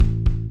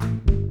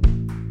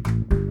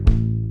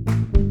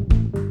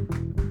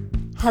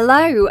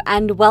Hello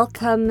and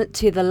welcome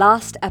to the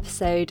last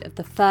episode of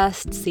the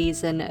first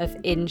season of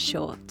In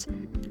Short.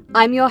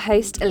 I'm your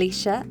host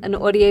Alicia, an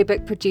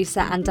audiobook producer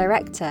and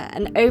director,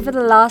 and over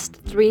the last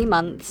 3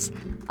 months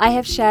I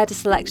have shared a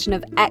selection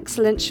of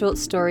excellent short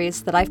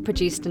stories that I've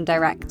produced and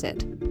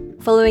directed.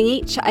 Following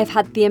each, I've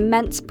had the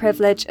immense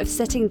privilege of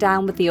sitting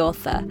down with the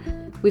author.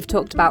 We've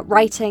talked about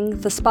writing,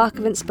 the spark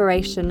of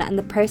inspiration, and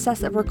the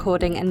process of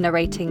recording and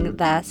narrating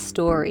their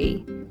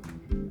story.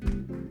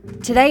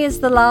 Today is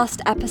the last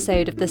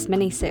episode of this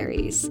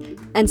mini-series,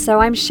 and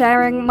so I'm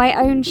sharing my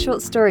own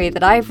short story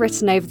that I've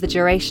written over the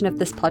duration of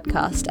this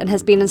podcast and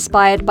has been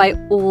inspired by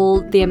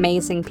all the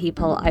amazing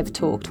people I've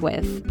talked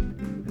with.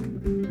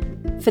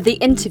 For the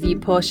interview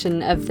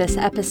portion of this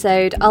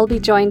episode, I'll be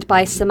joined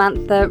by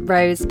Samantha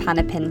Rose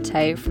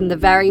Panepinto from the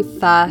very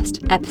first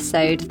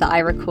episode that I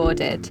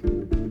recorded,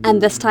 and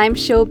this time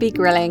she'll be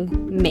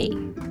grilling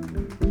me.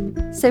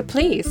 So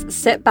please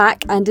sit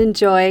back and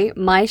enjoy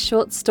my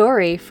short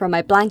story from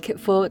my blanket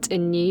fort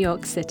in New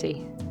York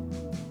City.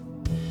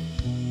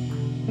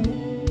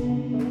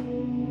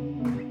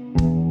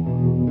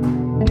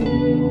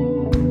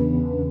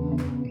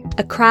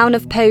 A Crown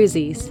of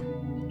Posies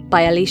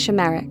by Alicia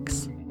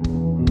Merricks.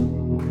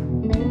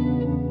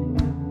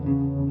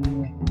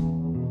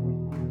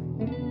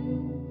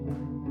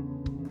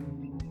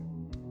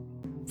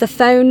 The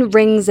phone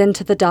rings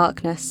into the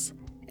darkness,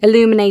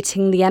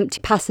 illuminating the empty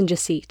passenger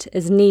seat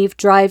as Neve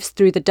drives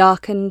through the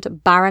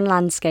darkened, barren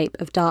landscape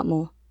of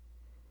Dartmoor.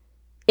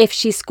 If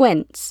she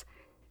squints,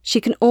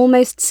 she can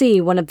almost see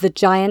one of the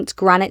giant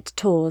granite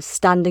tors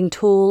standing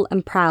tall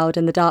and proud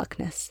in the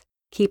darkness,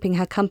 keeping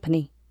her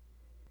company.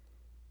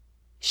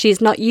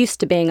 She's not used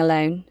to being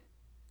alone.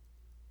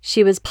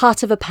 She was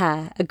part of a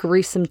pair, a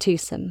gruesome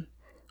twosome,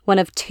 one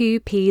of 2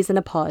 peas in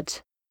a pod,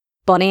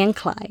 Bonnie and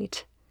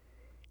Clyde.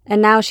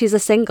 And now she's a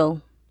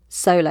single,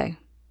 solo,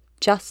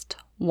 just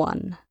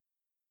one.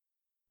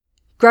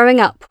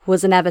 Growing up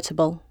was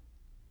inevitable.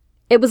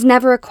 It was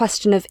never a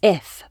question of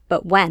if,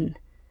 but when.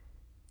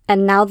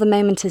 And now the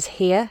moment is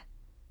here.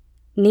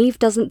 Neve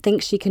doesn't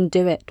think she can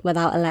do it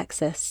without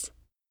Alexis.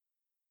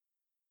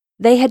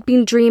 They had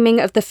been dreaming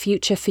of the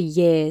future for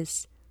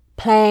years,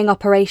 playing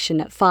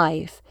Operation at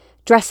 5,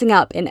 dressing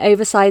up in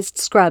oversized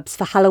scrubs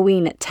for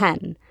Halloween at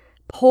 10,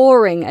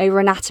 poring over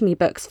anatomy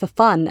books for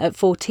fun at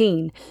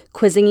 14,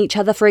 quizzing each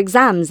other for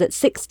exams at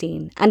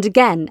 16, and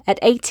again at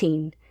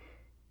 18.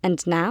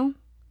 And now?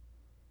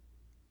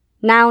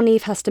 Now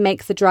Neve has to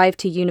make the drive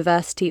to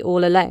university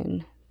all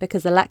alone,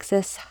 because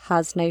Alexis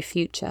has no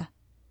future.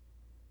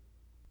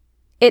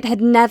 It had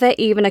never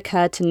even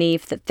occurred to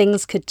Neve that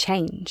things could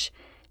change,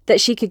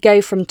 that she could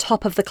go from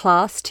top of the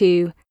class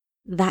to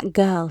that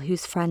girl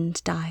whose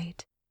friend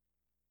died,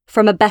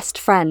 from a best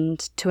friend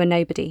to a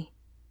nobody.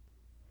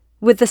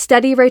 With the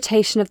steady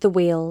rotation of the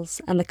wheels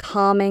and the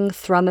calming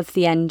thrum of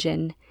the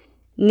engine,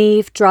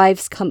 Neve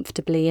drives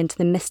comfortably into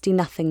the misty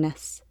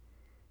nothingness.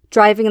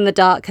 Driving in the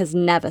dark has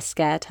never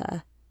scared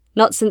her,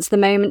 not since the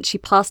moment she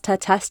passed her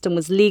test and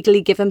was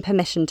legally given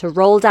permission to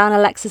roll down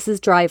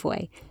Alexis's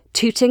driveway,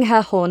 tooting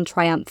her horn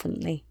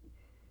triumphantly.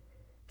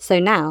 So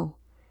now,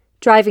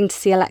 driving to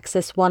see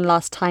Alexis one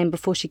last time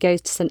before she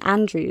goes to St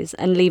Andrews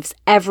and leaves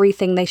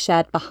everything they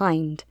shared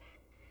behind,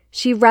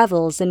 she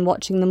revels in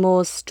watching the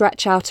moors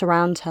stretch out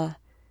around her,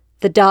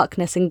 the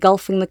darkness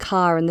engulfing the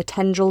car and the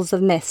tendrils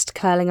of mist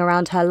curling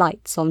around her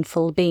lights on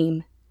full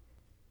beam.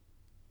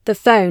 The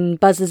phone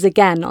buzzes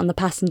again on the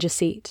passenger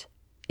seat,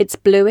 its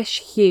bluish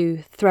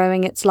hue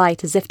throwing its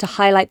light as if to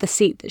highlight the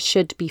seat that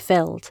should be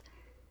filled.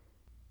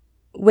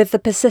 With the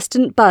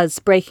persistent buzz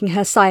breaking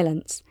her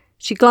silence,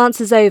 she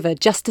glances over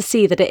just to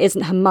see that it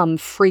isn't her mum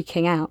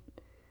freaking out.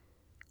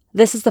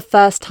 This is the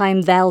first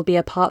time they'll be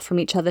apart from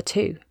each other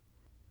too.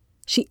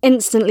 She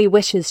instantly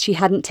wishes she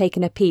hadn't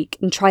taken a peek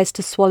and tries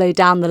to swallow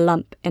down the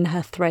lump in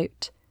her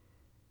throat.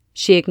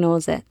 She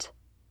ignores it.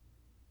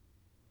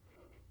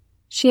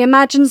 She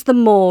imagines the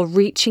moor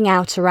reaching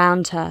out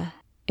around her,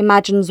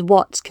 imagines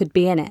what could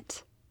be in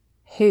it.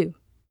 Who?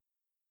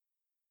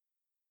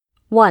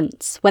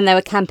 Once, when they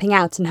were camping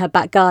out in her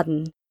back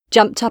garden,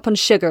 jumped up on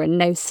sugar and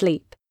no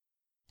sleep,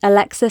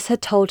 Alexis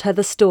had told her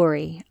the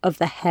story of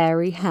the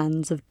hairy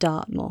hands of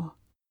Dartmoor.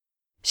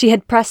 She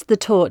had pressed the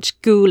torch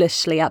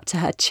ghoulishly up to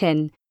her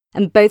chin,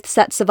 and both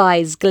sets of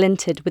eyes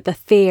glinted with the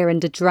fear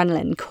and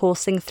adrenaline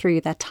coursing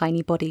through their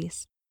tiny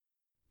bodies.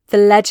 The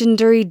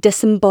legendary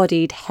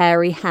disembodied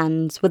hairy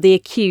hands were the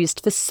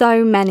accused for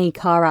so many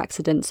car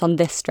accidents on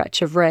this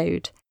stretch of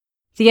road,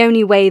 the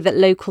only way that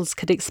locals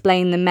could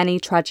explain the many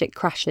tragic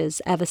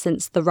crashes ever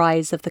since the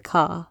rise of the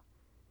car.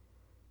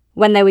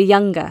 When they were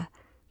younger,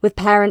 with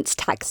parents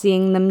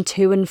taxiing them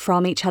to and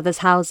from each other's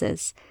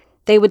houses,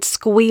 they would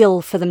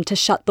squeal for them to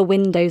shut the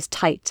windows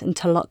tight and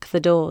to lock the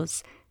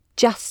doors,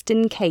 just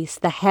in case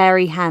the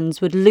hairy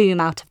hands would loom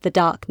out of the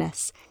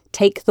darkness,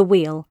 take the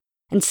wheel,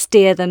 and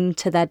steer them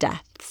to their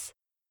deaths.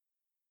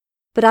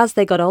 But as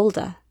they got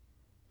older,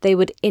 they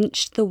would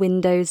inch the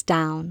windows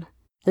down,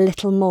 a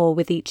little more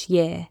with each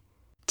year,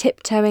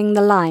 tiptoeing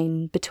the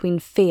line between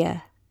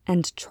fear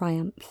and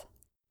triumph.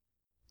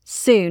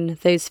 Soon,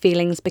 those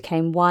feelings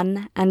became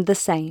one and the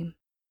same.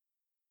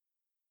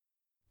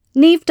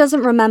 Niamh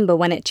doesn't remember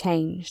when it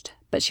changed,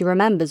 but she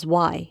remembers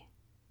why.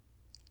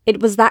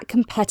 It was that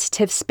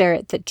competitive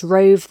spirit that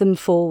drove them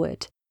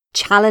forward,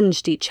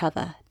 challenged each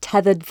other,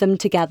 tethered them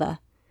together.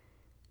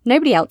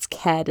 Nobody else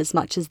cared as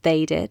much as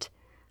they did,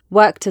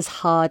 worked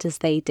as hard as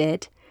they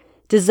did,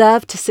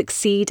 deserved to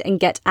succeed and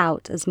get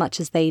out as much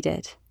as they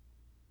did.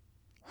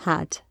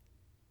 Had.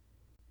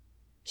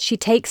 She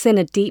takes in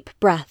a deep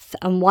breath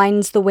and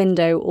winds the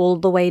window all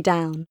the way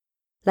down,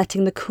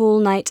 letting the cool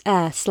night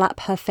air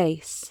slap her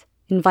face,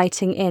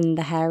 inviting in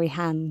the hairy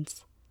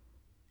hands.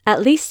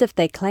 At least if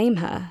they claim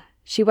her,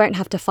 she won't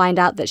have to find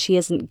out that she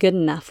isn't good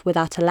enough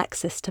without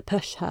Alexis to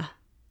push her.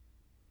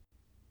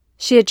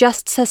 She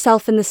adjusts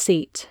herself in the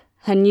seat,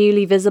 her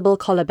newly visible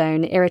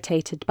collarbone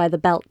irritated by the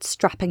belt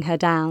strapping her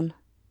down.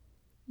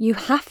 "You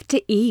have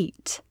to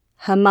eat,"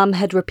 her mum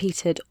had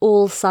repeated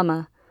all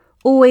summer,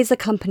 always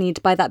accompanied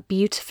by that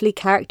beautifully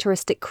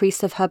characteristic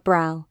crease of her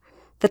brow,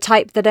 the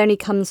type that only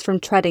comes from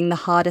treading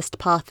the hardest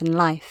path in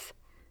life.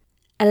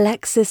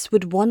 Alexis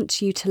would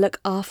want you to look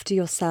after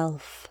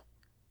yourself.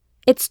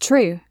 It's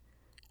true.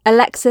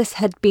 Alexis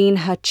had been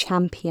her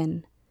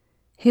champion.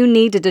 Who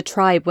needed a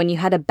tribe when you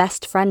had a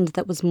best friend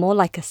that was more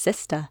like a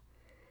sister?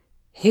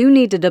 Who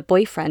needed a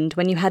boyfriend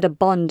when you had a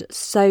bond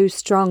so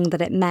strong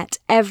that it met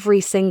every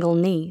single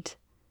need?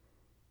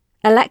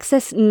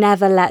 Alexis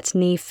never let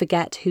Niamh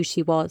forget who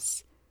she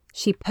was.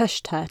 She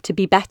pushed her to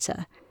be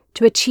better,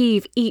 to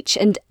achieve each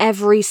and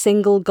every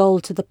single goal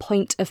to the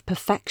point of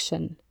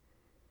perfection.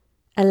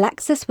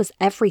 Alexis was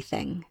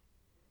everything.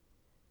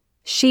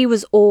 She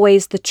was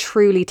always the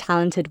truly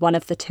talented one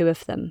of the two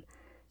of them,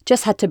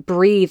 just had to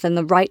breathe and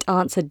the right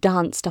answer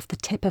danced off the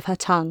tip of her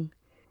tongue.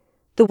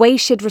 The way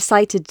she'd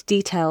recited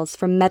details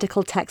from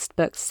medical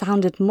textbooks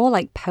sounded more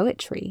like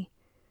poetry.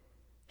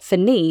 For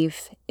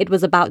Niamh, it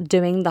was about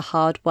doing the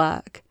hard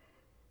work.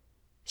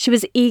 She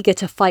was eager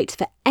to fight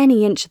for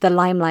any inch of the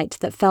limelight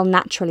that fell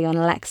naturally on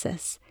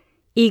Alexis,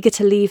 eager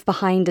to leave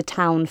behind a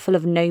town full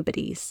of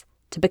nobodies,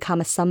 to become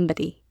a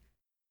somebody.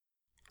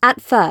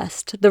 At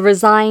first, the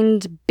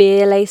resigned,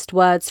 beer-laced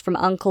words from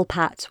Uncle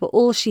Pat were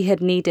all she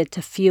had needed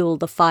to fuel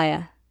the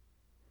fire.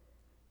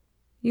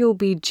 "You'll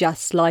be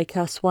just like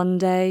us one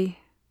day,"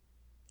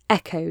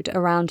 echoed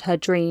around her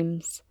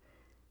dreams.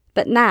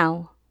 But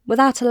now,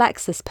 without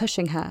Alexis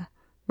pushing her,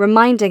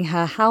 reminding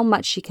her how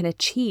much she can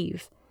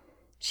achieve,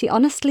 she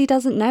honestly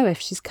doesn't know if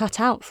she's cut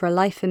out for a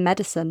life in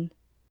medicine.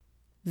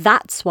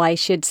 That's why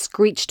she'd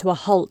screeched to a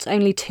halt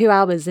only 2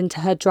 hours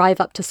into her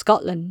drive up to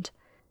Scotland,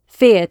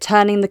 fear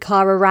turning the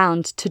car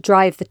around to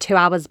drive the 2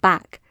 hours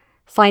back,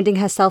 finding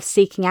herself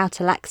seeking out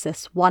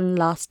Alexis one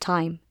last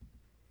time.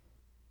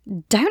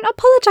 "Don't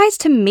apologise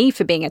to me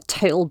for being a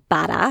total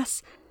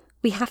badass.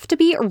 We have to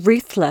be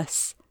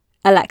ruthless,"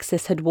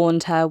 Alexis had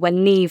warned her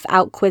when Niamh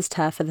outquizzed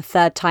her for the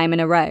 3rd time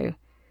in a row.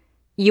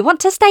 "You want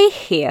to stay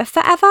here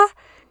forever?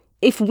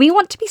 If we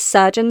want to be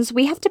surgeons,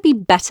 we have to be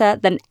better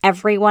than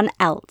everyone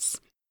else,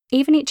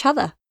 even each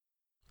other.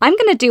 I'm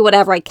going to do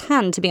whatever I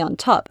can to be on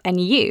top, and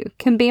you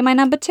can be my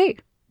number 2.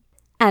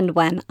 And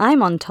when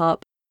I'm on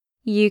top,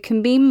 you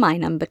can be my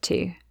number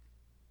 2,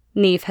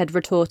 Niamh had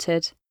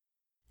retorted.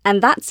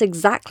 And that's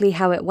exactly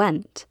how it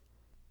went.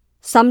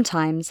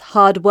 Sometimes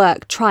hard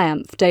work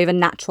triumphed over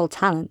natural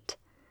talent.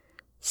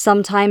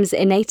 Sometimes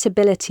innate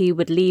ability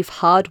would leave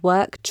hard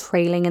work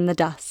trailing in the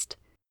dust.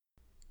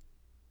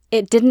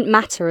 It didn't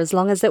matter as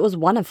long as it was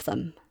one of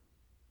them.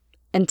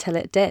 Until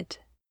it did.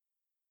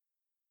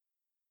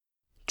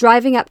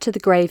 Driving up to the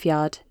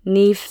graveyard,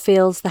 Niamh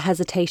feels the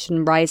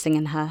hesitation rising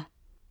in her.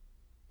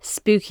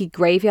 Spooky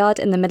graveyard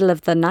in the middle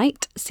of the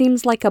night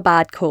seems like a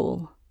bad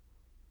call.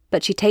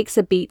 But she takes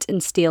a beat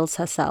and steels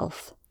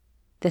herself.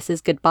 This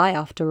is goodbye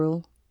after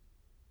all.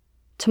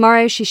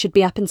 Tomorrow she should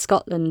be up in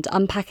Scotland,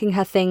 unpacking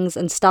her things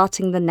and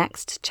starting the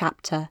next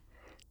chapter,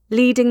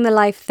 leading the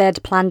life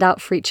they'd planned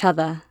out for each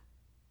other.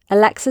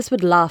 Alexis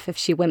would laugh if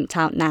she wimped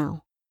out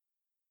now.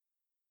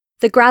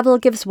 The gravel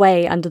gives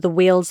way under the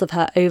wheels of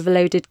her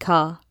overloaded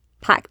car,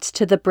 packed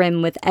to the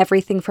brim with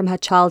everything from her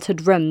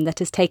childhood room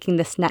that is taking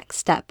this next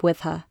step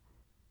with her.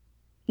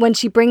 When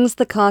she brings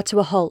the car to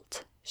a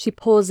halt, she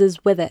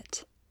pauses with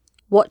it,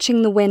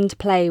 watching the wind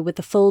play with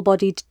the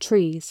full-bodied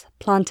trees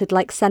planted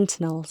like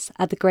sentinels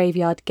at the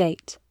graveyard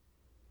gate.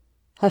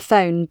 Her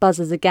phone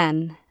buzzes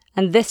again,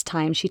 and this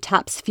time she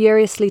taps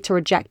furiously to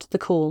reject the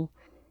call,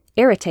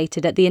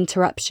 irritated at the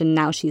interruption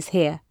now she's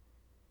here.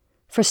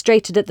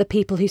 Frustrated at the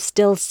people who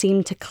still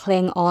seem to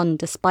cling on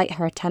despite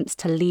her attempts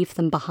to leave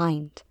them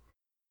behind.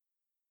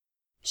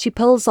 She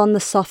pulls on the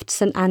soft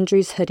St.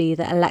 Andrew's hoodie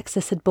that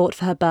Alexis had bought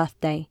for her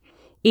birthday,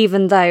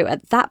 even though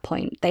at that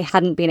point they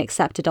hadn't been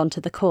accepted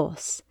onto the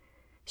course.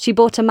 She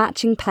bought a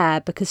matching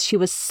pair because she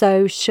was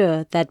so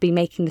sure they'd be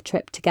making the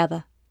trip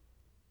together.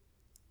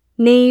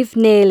 Niamh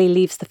nearly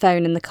leaves the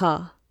phone in the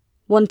car,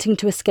 wanting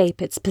to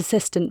escape its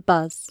persistent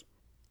buzz.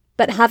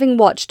 But having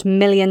watched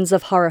millions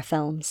of horror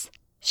films,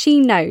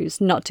 she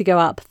knows not to go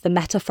up the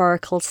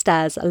metaphorical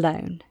stairs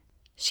alone.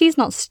 She's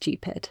not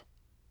stupid.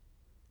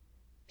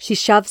 She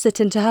shoves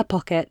it into her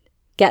pocket,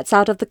 gets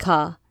out of the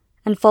car,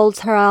 and folds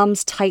her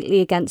arms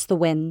tightly against the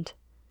wind.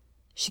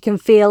 She can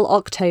feel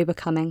October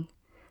coming,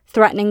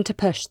 threatening to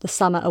push the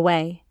summer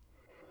away.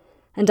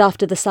 And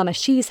after the summer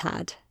she's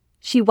had,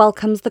 she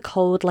welcomes the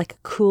cold like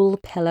a cool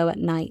pillow at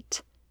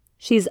night.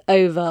 She's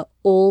over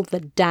all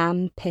the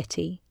damn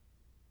pity.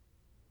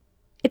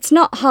 It's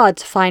not hard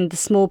to find the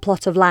small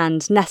plot of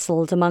land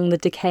nestled among the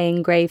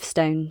decaying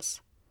gravestones.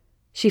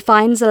 She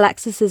finds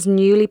Alexis's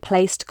newly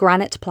placed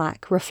granite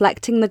plaque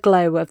reflecting the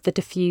glow of the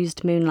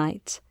diffused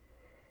moonlight.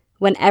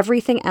 When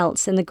everything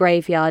else in the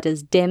graveyard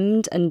is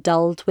dimmed and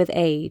dulled with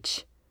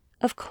age,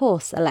 of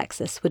course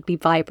Alexis would be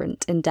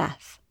vibrant in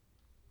death.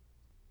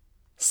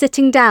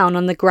 Sitting down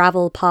on the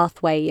gravel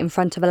pathway in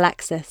front of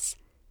Alexis,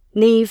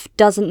 Niamh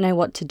doesn't know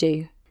what to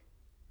do.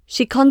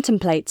 She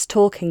contemplates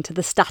talking to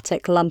the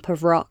static lump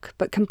of rock,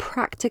 but can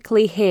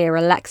practically hear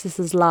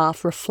Alexis's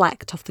laugh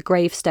reflect off the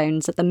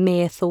gravestones at the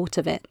mere thought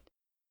of it.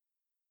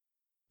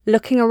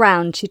 Looking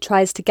around, she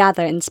tries to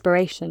gather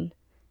inspiration,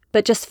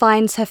 but just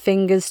finds her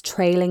fingers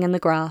trailing in the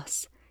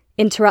grass,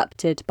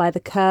 interrupted by the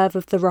curve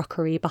of the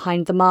rockery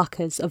behind the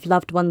markers of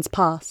loved ones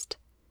past.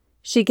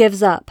 She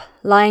gives up,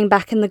 lying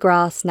back in the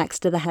grass next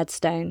to the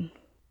headstone.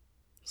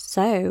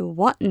 "So,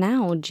 what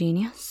now,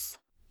 genius?"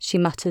 she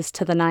mutters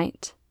to the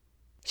night.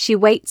 She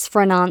waits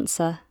for an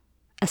answer,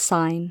 a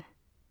sign.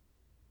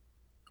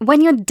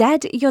 "When you're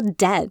dead, you're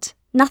dead.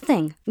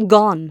 Nothing.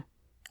 Gone,"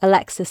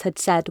 Alexis had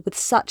said with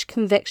such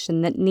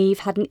conviction that Niamh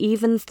hadn't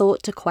even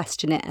thought to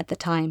question it at the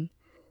time.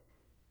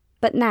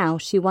 But now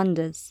she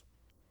wonders.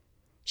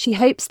 She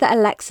hopes that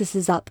Alexis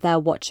is up there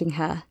watching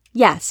her.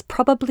 Yes,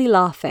 probably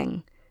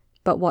laughing,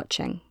 but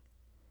watching.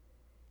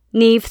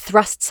 Niamh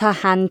thrusts her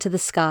hand to the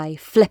sky,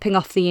 flipping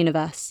off the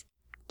universe,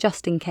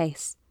 just in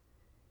case.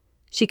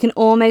 She can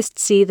almost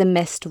see the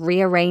mist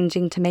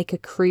rearranging to make a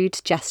crude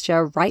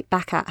gesture right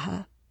back at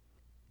her.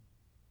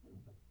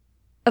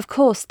 Of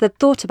course, they'd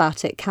thought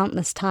about it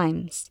countless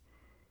times.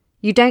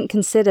 You don't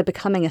consider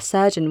becoming a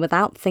surgeon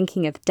without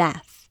thinking of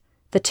death.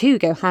 The two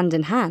go hand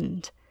in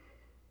hand.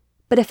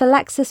 But if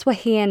Alexis were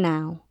here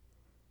now,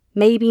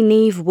 maybe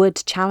Niamh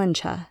would challenge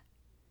her.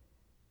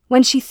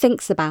 When she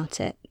thinks about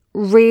it,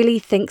 really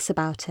thinks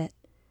about it,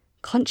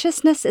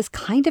 consciousness is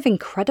kind of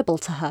incredible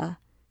to her,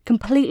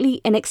 completely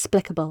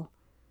inexplicable.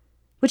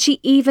 Would she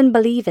even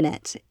believe in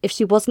it if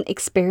she wasn't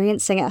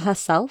experiencing it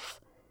herself?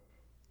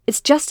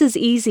 It's just as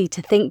easy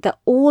to think that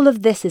all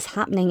of this is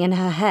happening in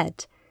her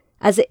head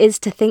as it is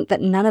to think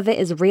that none of it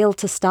is real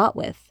to start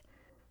with.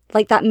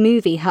 Like that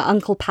movie her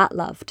Uncle Pat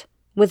loved,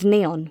 with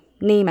Neon,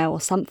 Nemo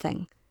or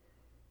something.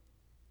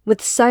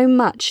 With so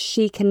much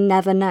she can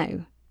never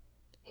know,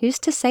 who's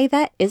to say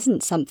there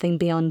isn't something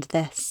beyond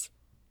this?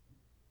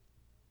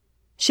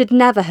 She'd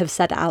never have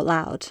said it out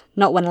loud,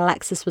 not when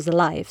Alexis was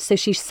alive, so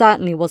she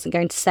certainly wasn't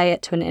going to say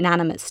it to an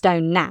inanimate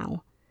stone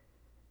now.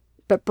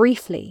 But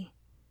briefly,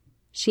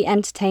 she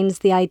entertains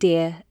the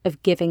idea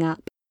of giving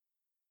up.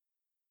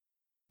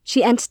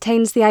 She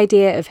entertains the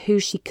idea of who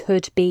she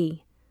could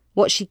be,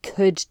 what she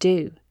could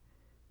do.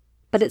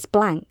 But it's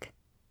blank.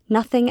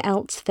 Nothing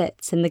else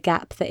fits in the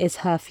gap that is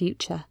her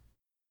future.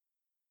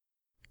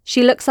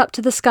 She looks up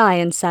to the sky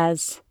and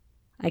says,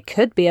 "I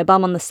could be a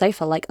bum on the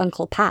sofa like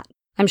Uncle Pat.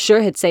 I'm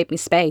sure he'd save me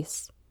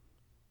space."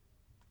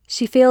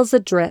 She feels a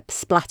drip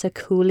splatter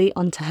coolly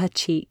onto her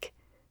cheek,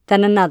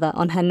 then another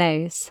on her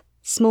nose,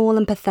 small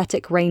and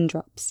pathetic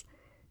raindrops.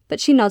 But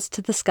she nods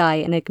to the sky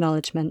in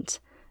acknowledgement.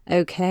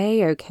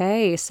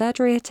 Okay,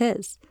 surgery it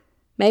is.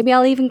 Maybe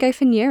I'll even go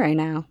for neuro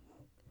now.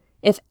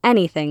 If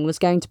anything was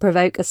going to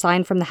provoke a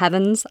sign from the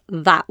heavens,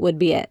 that would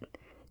be it.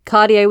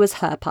 Cardio was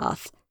her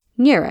path.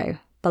 Neuro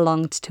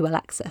belonged to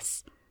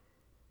Alexis.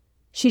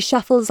 She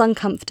shuffles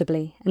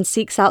uncomfortably and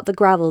seeks out the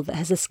gravel that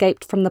has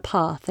escaped from the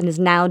path and is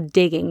now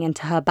digging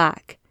into her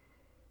back.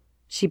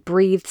 She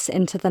breathes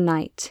into the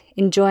night,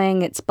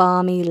 enjoying its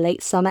balmy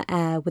late summer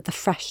air with the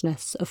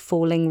freshness of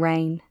falling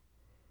rain.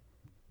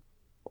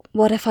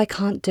 "What if I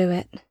can't do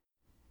it?"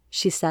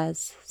 she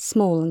says,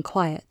 small and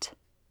quiet,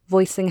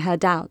 voicing her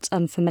doubt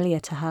unfamiliar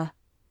to her.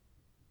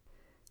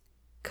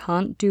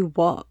 "Can't do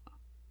what?"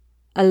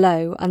 a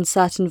low,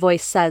 uncertain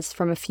voice says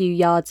from a few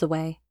yards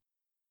away.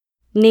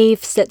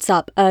 Niamh sits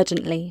up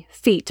urgently,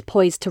 feet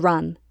poised to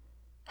run.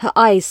 Her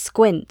eyes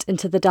squint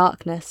into the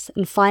darkness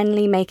and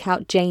finally make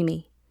out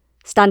Jamie,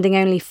 standing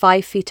only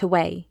 5 feet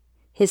away,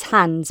 his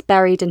hands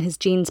buried in his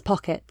jeans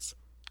pockets,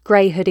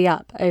 grey hoodie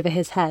up over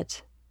his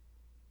head.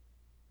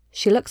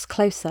 She looks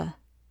closer.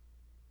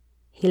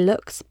 He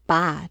looks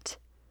bad.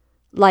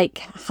 Like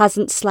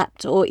hasn't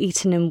slept or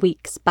eaten in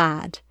weeks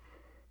bad.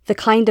 The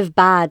kind of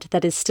bad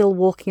that is still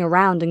walking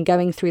around and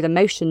going through the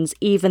motions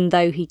even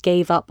though he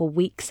gave up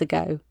weeks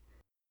ago.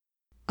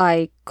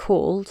 "I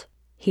called,"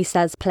 he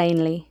says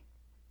plainly,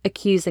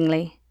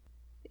 accusingly.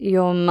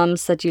 "Your mum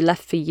said you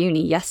left for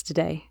uni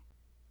yesterday."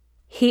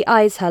 He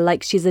eyes her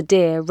like she's a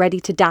deer ready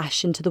to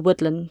dash into the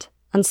woodland,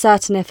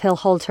 uncertain if he'll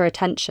hold her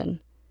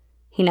attention.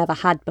 He never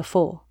had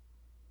before.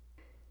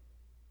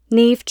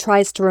 Niamh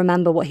tries to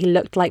remember what he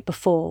looked like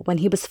before when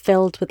he was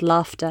filled with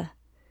laughter,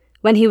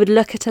 when he would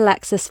look at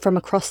Alexis from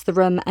across the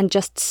room and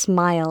just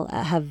smile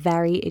at her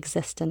very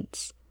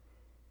existence.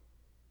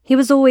 He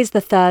was always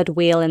the third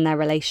wheel in their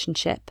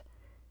relationship,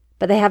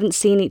 but they haven't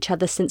seen each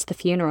other since the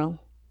funeral,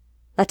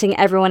 letting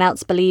everyone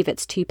else believe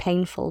it's too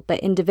painful, but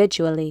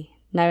individually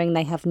knowing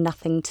they have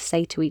nothing to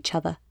say to each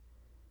other.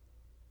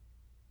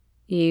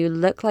 "You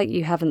look like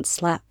you haven't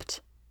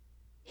slept,"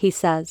 he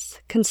says,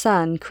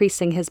 concern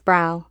creasing his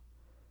brow.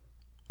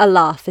 A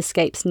laugh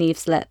escapes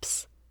Neve's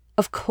lips.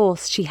 Of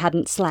course she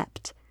hadn't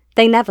slept.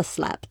 They never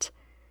slept.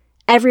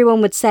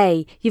 Everyone would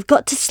say, "You've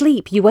got to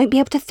sleep, you won't be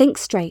able to think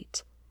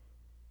straight."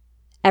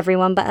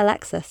 Everyone but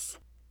Alexis.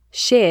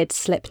 She'd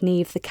slip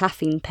Neve the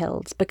caffeine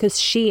pills because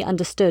she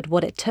understood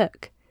what it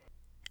took.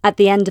 At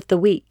the end of the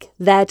week,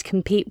 they'd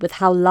compete with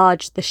how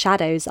large the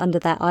shadows under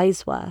their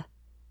eyes were.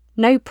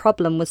 No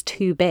problem was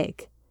too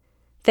big.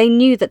 They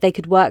knew that they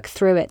could work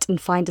through it and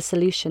find a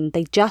solution.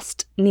 They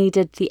just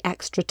needed the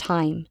extra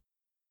time.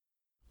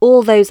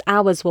 All those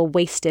hours were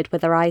wasted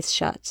with their eyes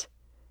shut.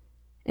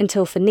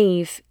 Until for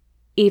Neve,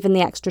 even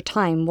the extra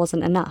time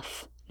wasn't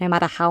enough, no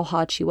matter how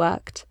hard she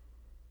worked.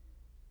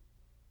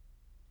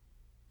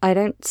 "I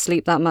don't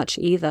sleep that much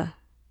either,"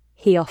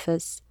 he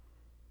offers.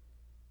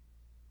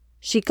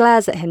 She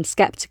glares at him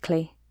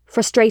skeptically,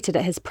 frustrated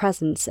at his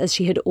presence as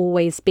she had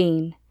always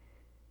been.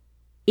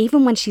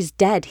 Even when she's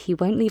dead, he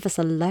won't leave us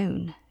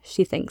alone,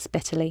 she thinks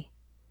bitterly.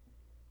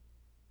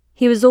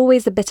 He was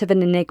always a bit of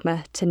an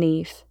enigma to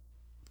Neve,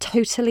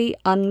 totally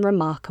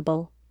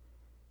unremarkable.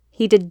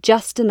 He did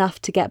just enough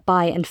to get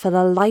by, and for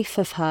the life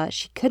of her,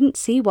 she couldn't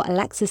see what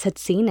Alexis had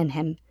seen in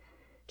him.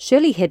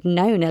 Surely he'd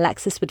known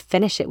Alexis would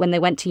finish it when they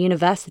went to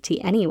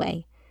university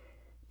anyway.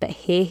 But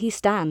here he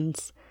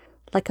stands,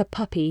 like a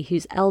puppy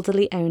whose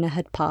elderly owner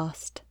had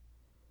passed.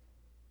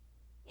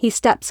 He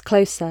steps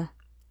closer,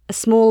 a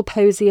small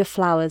posy of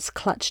flowers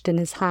clutched in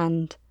his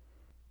hand.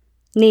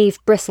 Neve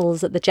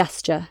bristles at the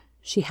gesture.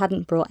 She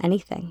hadn't brought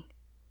anything.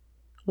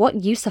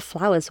 What use are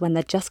flowers when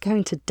they're just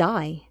going to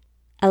die?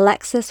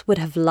 Alexis would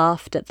have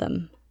laughed at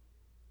them.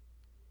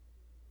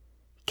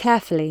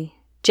 Carefully,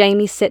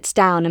 Jamie sits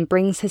down and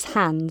brings his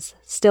hands,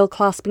 still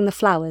clasping the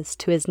flowers,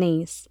 to his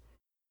knees.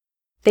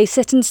 They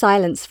sit in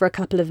silence for a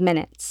couple of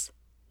minutes,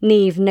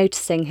 Neve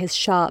noticing his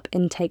sharp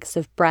intakes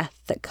of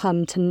breath that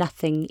come to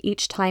nothing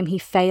each time he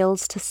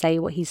fails to say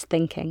what he's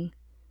thinking.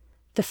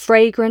 The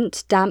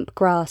fragrant, damp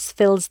grass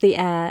fills the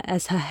air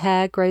as her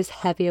hair grows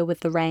heavier with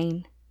the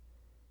rain.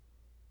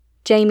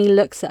 Jamie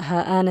looks at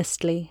her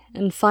earnestly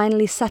and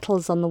finally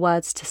settles on the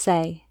words to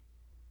say.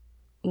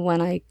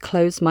 "When I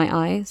close my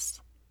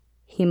eyes,"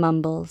 he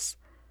mumbles,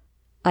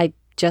 "I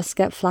just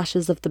get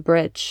flashes of the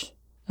bridge,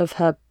 of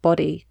her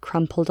body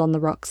crumpled on the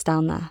rocks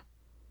down there.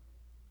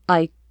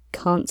 I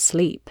can't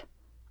sleep."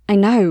 "I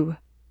know,"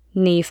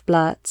 Neve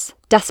blurts,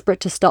 desperate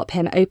to stop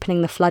him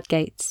opening the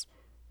floodgates.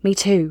 "Me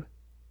too."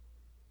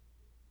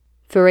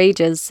 "For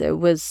ages it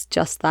was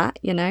just that,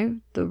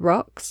 the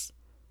rocks.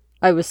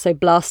 I was so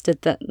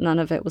blasted that none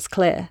of it was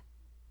clear."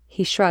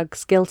 He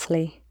shrugs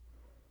guiltily.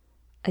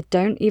 "I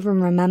don't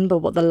even remember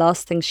what the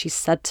last thing she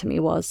said to me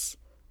was."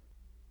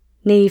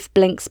 Neve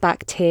blinks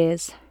back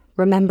tears,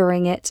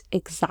 remembering it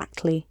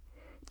exactly,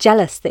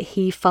 jealous that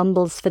he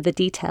fumbles for the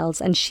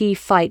details and she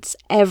fights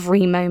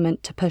every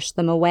moment to push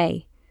them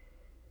away.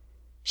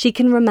 She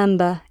can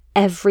remember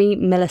every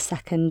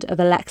millisecond of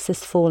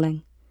Alexis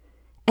falling,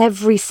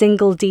 every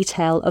single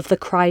detail of the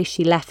cry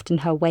she left in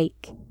her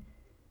wake.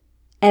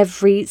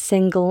 Every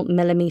single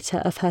millimetre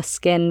of her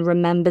skin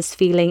remembers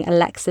feeling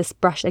Alexis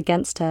brush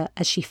against her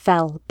as she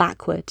fell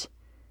backward.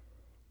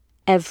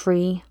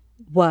 Every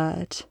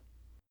word.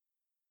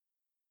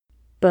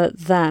 "But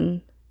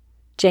then,"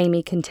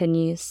 Jamie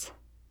continues,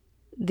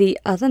 "the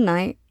other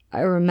night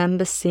I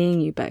remember seeing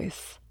you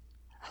both.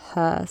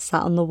 Her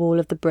sat on the wall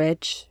of the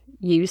bridge,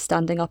 you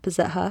standing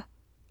opposite her,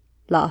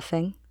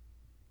 laughing."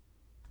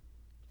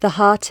 The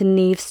heart in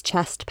Neve's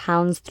chest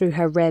pounds through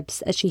her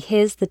ribs as she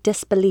hears the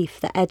disbelief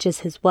that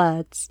edges his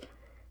words,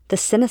 the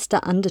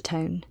sinister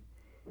undertone.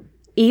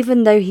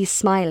 Even though he's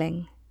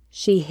smiling,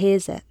 she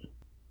hears it.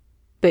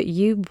 "But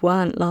you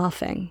weren't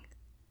laughing.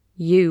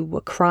 You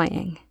were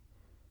crying."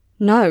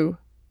 "No,"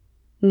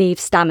 Neve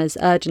stammers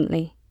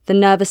urgently, the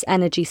nervous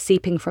energy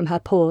seeping from her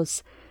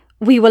pores.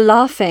 "We were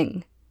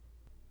laughing."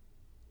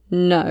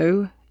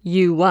 "No,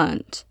 you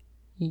weren't.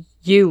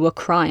 You were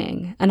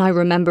crying, and I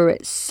remember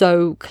it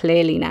so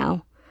clearly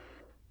now.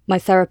 My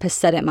therapist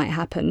said it might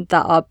happen,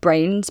 that our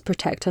brains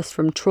protect us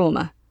from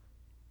trauma.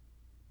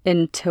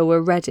 Until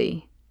we're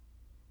ready."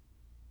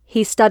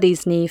 He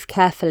studies Neve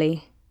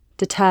carefully,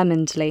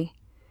 determinedly,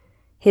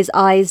 his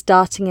eyes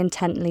darting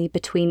intently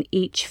between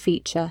each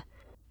feature,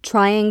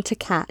 trying to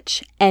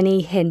catch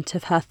any hint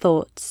of her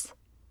thoughts.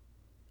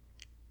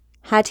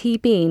 Had he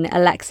been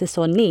Alexis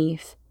or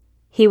Neve,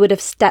 he would have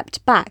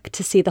stepped back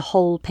to see the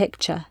whole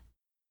picture.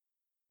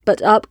 But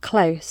up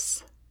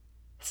close,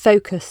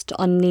 focused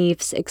on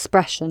Neve's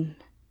expression,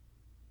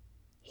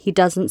 he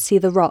doesn't see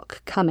the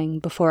rock coming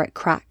before it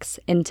cracks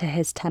into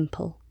his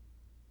temple.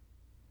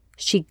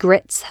 She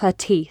grits her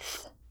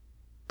teeth,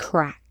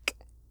 crack,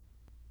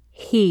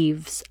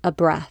 heaves a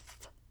breath,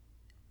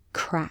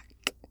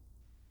 crack.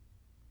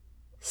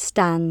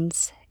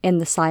 Stands in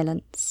the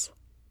silence.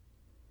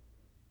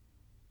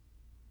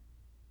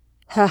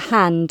 Her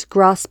hand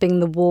grasping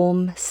the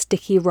warm,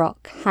 sticky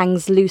rock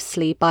hangs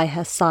loosely by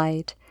her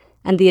side,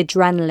 and the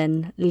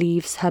adrenaline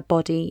leaves her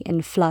body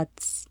in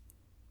floods.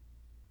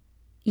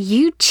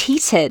 "You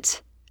cheated,"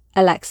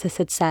 Alexis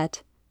had said,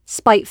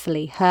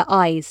 spitefully, her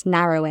eyes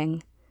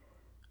narrowing.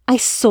 "I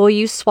saw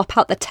you swap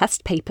out the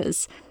test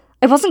papers.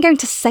 I wasn't going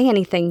to say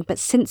anything, but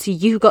since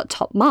you got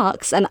top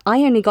marks and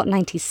I only got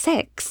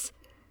 96.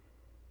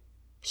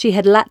 She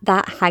had let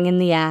that hang in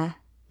the air,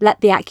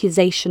 let the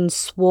accusations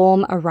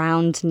swarm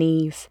around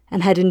Neve,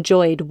 and had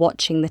enjoyed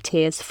watching the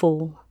tears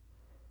fall.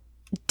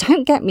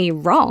 "Don't get me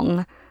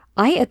wrong,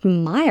 I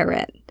admire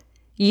it.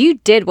 You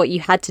did what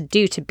you had to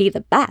do to be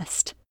the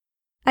best.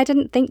 I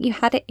didn't think you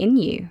had it in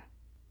you."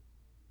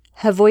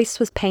 Her voice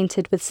was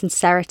painted with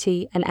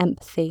sincerity and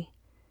empathy,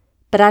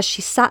 but as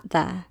she sat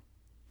there,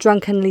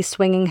 drunkenly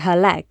swinging her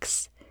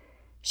legs,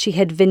 she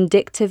had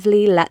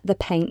vindictively let the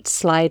paint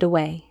slide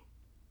away.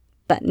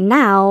 "But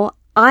now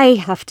I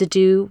have to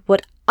do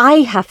what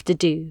I have to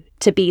do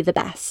to be the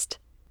best."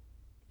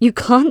 "You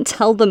can't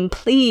tell them,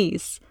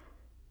 please,"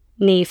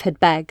 Neve had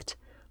begged,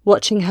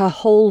 watching her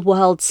whole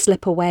world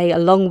slip away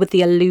along with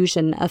the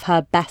illusion of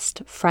her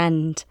best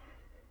friend.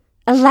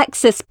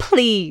 "Alexis,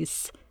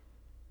 please.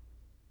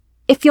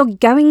 If you're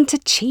going to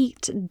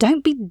cheat,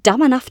 don't be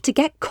dumb enough to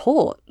get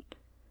caught."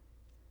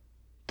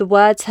 The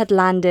words had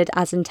landed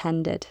as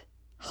intended,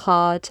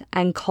 hard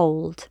and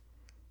cold,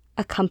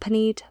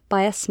 accompanied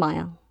by a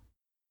smile.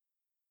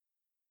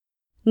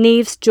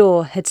 Neve's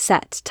jaw had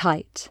set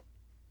tight,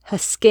 her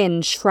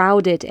skin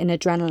shrouded in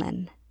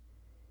adrenaline.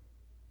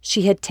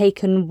 She had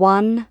taken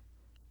one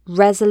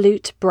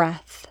resolute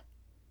breath,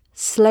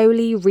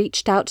 slowly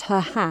reached out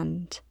her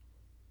hand,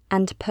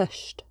 and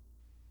pushed.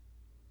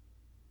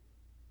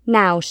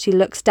 Now she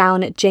looks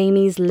down at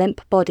Jamie's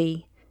limp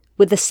body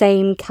with the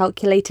same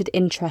calculated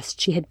interest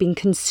she had been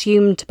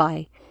consumed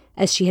by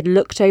as she had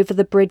looked over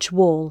the bridge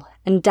wall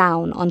and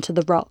down onto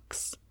the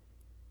rocks.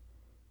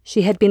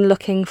 She had been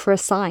looking for a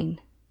sign,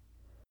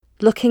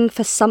 looking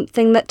for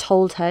something that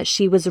told her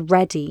she was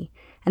ready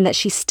and that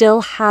she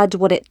still had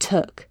what it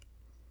took.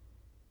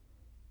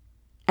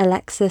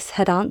 Alexis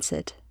had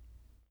answered.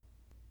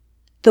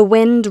 The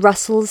wind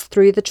rustles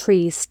through the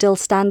trees still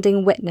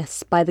standing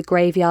witness by the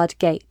graveyard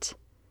gate,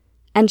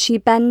 and she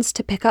bends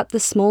to pick up the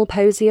small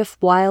posy of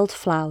wild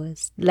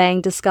flowers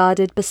laying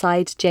discarded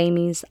beside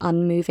Jamie's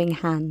unmoving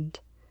hand.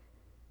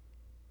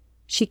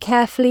 She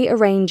carefully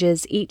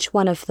arranges each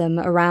one of them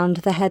around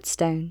the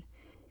headstone,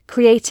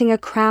 creating a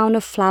crown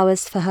of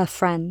flowers for her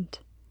friend,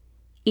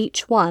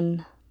 each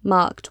one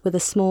marked with a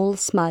small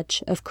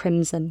smudge of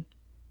crimson.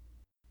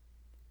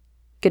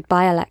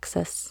 Goodbye,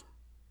 Alexis.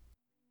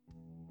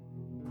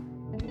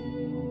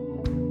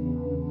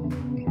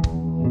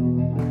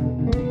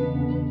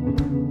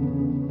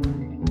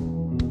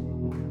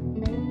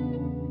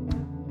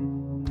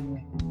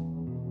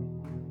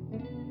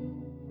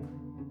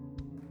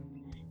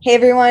 Hey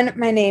everyone,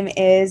 my name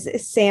is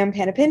Sam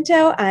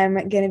Panapinto. I'm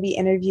going to be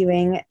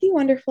interviewing the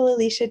wonderful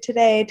Alicia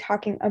today,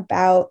 talking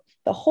about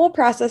the whole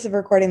process of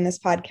recording this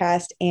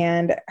podcast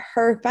and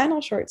her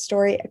final short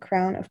story, A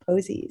Crown of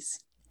Posies.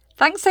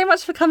 Thanks so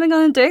much for coming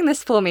on and doing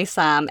this for me,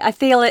 Sam. I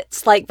feel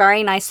it's like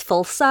very nice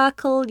full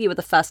circle. You were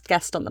the first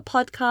guest on the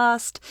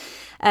podcast.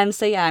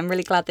 So yeah, I'm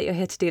really glad that you're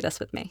here to do this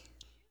with me.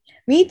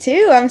 Me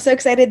too. I'm so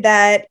excited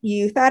that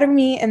you thought of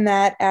me and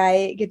that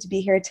I get to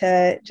be here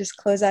to just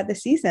close out the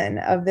season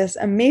of this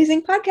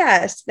amazing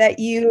podcast that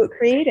you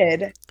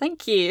created.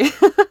 Thank you.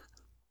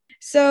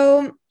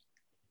 So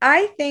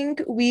I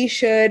think we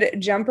should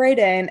jump right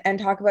in and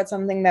talk about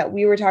something that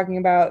we were talking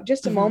about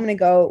just a moment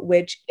ago,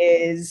 which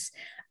is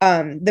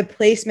the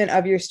placement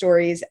of your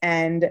stories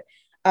and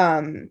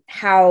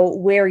how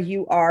where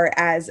you are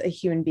as a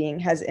human being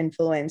has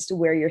influenced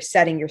where you're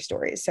setting your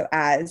stories. So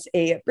as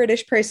a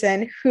British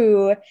person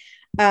who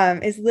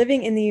is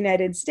living in the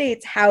United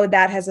States, how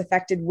that has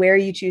affected where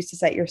you choose to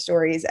set your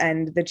stories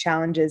and the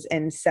challenges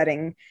in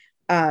setting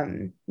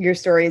your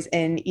stories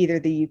in either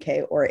the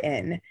UK or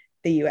in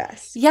the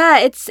US. Yeah,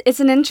 it's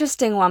an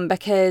interesting one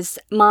because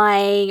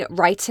my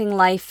writing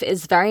life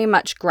is very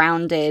much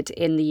grounded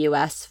in the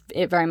US.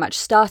 It very much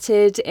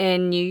started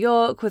in New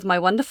York with my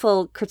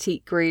wonderful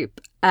critique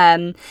group.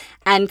 And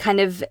kind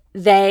of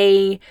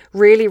they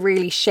really,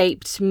 really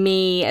shaped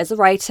me as a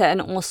writer and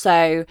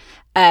also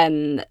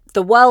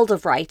the world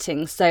of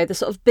writing, so the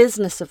sort of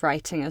business of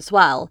writing as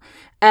well.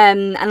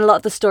 And a lot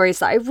of the stories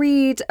that I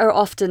read are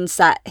often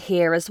set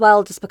here as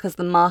well, just because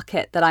the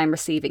market that I'm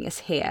receiving is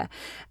here.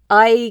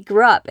 I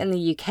grew up in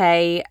the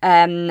UK.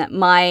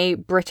 My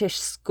British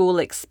school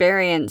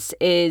experience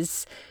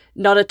is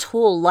not at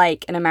all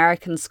like an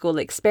American school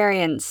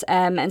experience.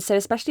 And so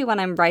especially when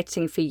I'm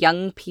writing for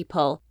young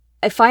people,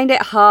 I find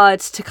it hard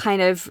to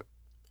kind of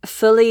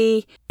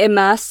fully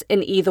immerse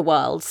in either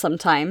world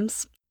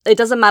sometimes. It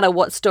doesn't matter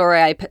what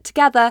story I put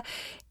together.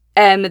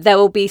 there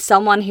will be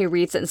someone who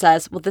reads it and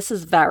says, well, this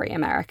is very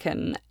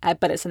American,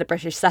 but it's in a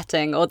British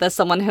setting. Or there's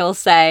someone who'll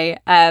say,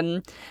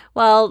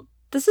 well,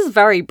 this is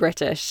very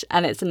British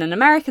and it's in an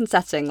American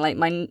setting. Like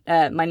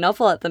my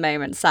novel at the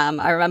moment, Sam,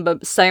 I remember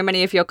so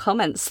many of your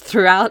comments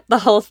throughout the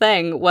whole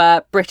thing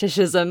were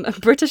Britishism.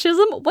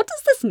 Britishism? What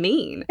does this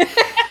mean?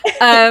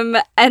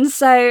 And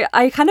so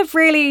I kind of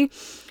really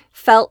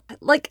felt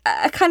like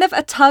a kind of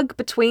a tug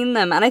between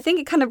them, and I think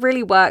it kind of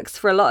really works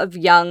for a lot of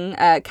young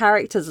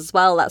characters as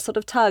well, that sort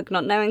of tug,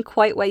 not knowing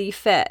quite where you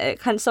fit.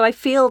 So I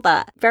feel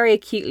that very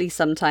acutely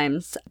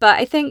sometimes, but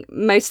I think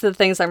most of the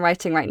things I'm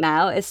writing right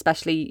now,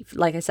 especially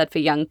like I said for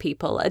young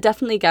people, are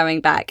definitely going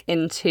back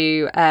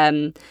into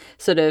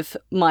sort of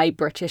my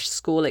British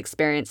school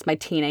experience, my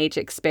teenage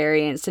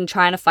experience, and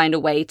trying to find a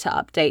way to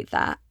update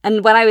that.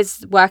 And when I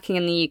was working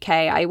in the UK,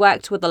 I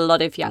worked with a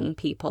lot of young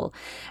people.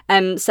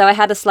 So I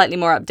had a slightly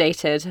more updated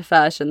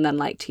version than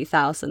like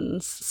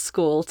 2000s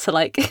school to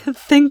like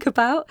think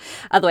about.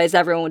 Otherwise,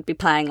 everyone would be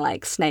playing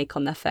like Snake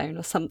on their phone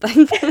or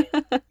something.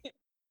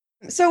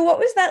 So what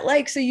was that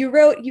like? So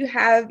you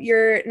have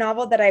your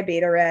novel that I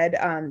beta read,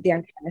 The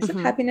Unkindness of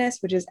Happiness,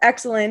 which is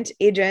excellent.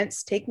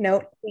 Agents, take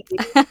note.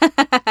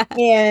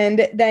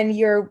 And then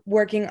you're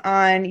working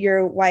on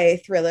your YA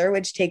thriller,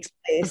 which takes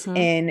place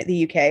in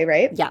the UK,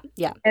 right?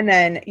 Yeah. And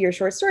then your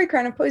short story,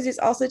 Crown of Poesies,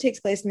 also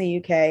takes place in the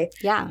UK.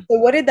 Yeah. So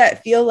what did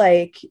that feel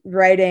like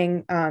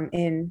writing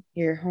in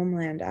your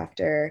homeland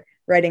after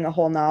writing a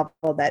whole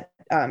novel that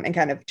and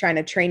kind of trying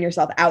to train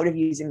yourself out of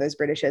using those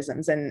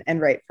Britishisms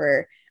and write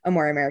for a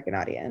more American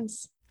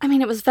audience? I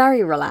mean, it was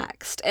very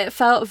relaxed. It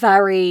felt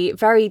very,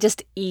 very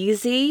just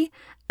easy.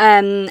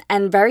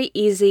 And very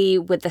easy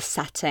with the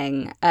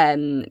setting,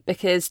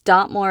 because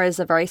Dartmoor is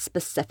a very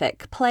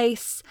specific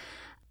place.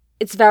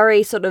 It's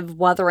very sort of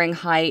Wuthering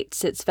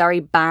Heights. It's very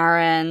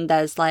barren.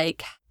 There's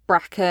like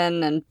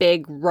bracken and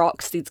big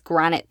rocks, these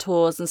granite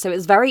tors. And so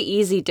it's very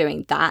easy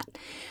doing that.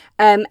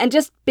 And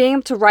just being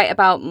able to write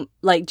about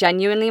like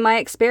genuinely my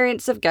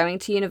experience of going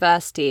to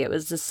university, it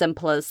was as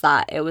simple as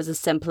that. It was as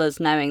simple as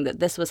knowing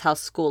that this was how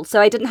school. So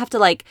I didn't have to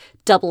like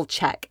double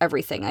check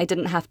everything. I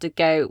didn't have to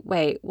go,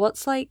 wait,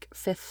 what's like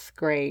 5th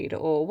grade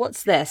or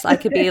what's this? I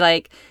could be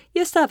like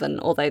year 7,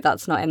 although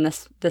that's not in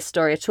this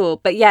story at all.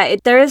 But yeah,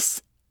 there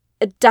is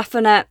a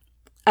definite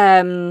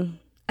a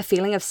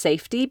feeling of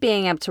safety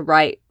being able to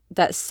write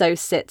that so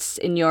sits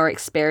in your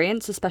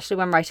experience, especially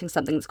when writing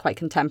something that's quite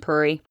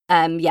contemporary.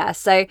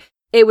 So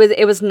it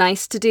was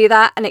nice to do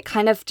that, and it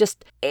kind of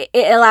just it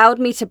allowed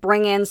me to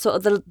bring in sort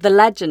of the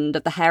legend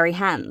of the hairy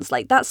hands.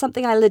 Like that's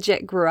something I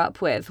legit grew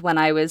up with when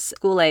I was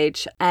school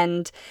age,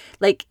 and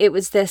like it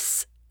was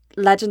this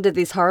legend of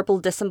these horrible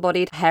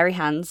disembodied hairy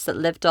hands that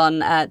lived on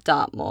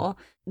Dartmoor.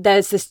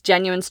 There's this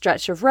genuine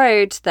stretch of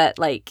road that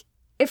like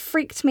it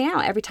freaked me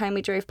out every time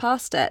we drove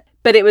past it.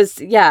 But it was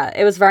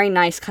very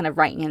nice kind of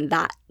writing in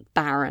that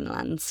barren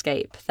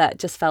landscape that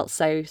just felt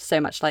so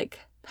much like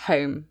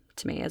home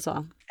to me as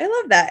well. I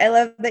love that. I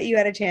love that you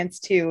had a chance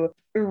to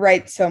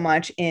write so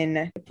much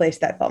in a place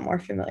that felt more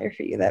familiar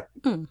for you. That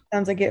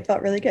sounds like it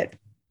felt really good.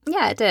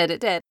 Yeah, it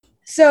did.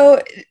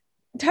 So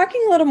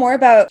talking a little more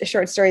about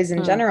short stories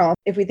in general,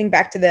 if we think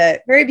back to the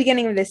very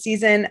beginning of the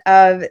season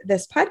of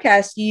this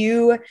podcast,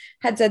 you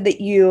had said that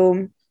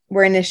you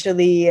were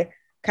initially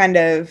kind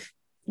of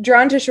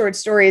drawn to short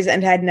stories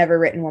and had never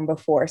written one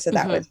before. So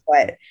that was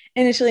what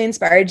initially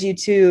inspired you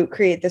to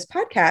create this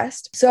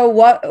podcast. So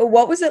what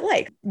was it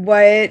like?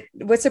 What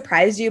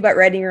surprised you about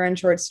writing your own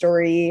short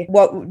story?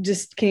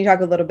 Can you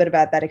talk a little bit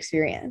about that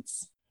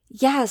experience?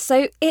 Yeah,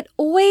 so it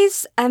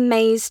always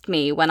amazed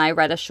me when I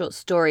read a short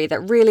story that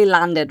really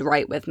landed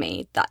right with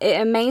me. That it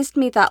amazed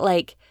me that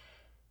like,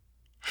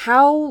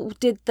 how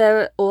did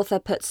the author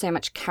put so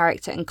much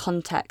character and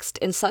context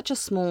in such a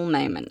small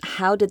moment?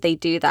 How did they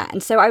do that?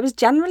 And so I was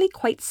generally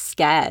quite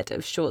scared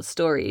of short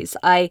stories.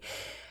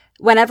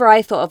 Whenever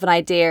I thought of an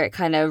idea, it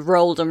kind of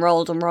rolled and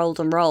rolled and rolled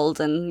and rolled.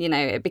 And, you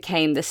know, it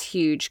became this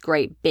huge,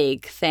 great,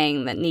 big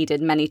thing that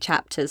needed many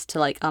chapters to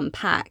like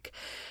unpack.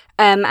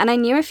 And I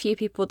knew a few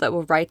people that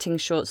were writing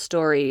short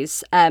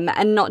stories, and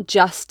not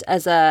just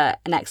as an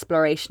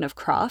exploration of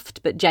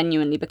craft, but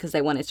genuinely because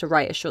they wanted to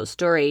write a short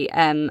story.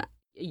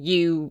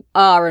 You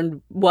are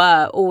and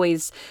were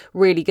always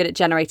really good at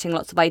generating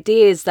lots of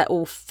ideas that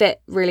all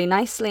fit really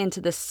nicely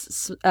into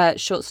this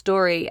short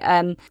story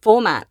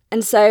format.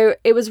 And so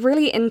it was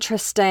really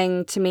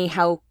interesting to me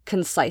how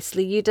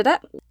concisely you did it.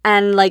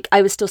 And like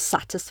I was still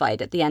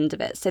satisfied at the end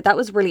of it. So that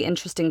was really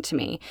interesting to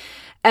me.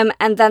 And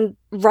then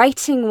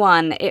writing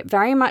one, it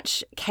very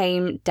much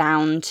came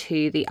down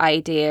to the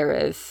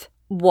idea of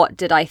what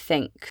did I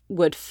think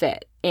would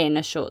fit in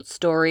a short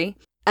story.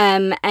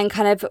 And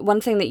kind of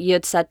one thing that you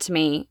had said to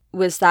me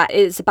was that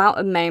it's about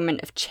a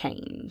moment of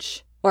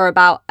change. or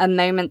about a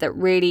moment that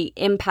really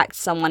impacts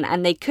someone,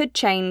 and they could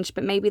change,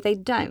 but maybe they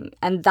don't.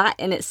 And that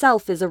in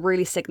itself is a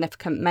really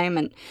significant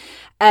moment.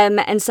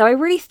 And so I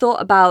really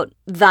thought about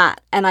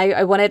that, and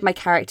I wanted my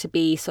character to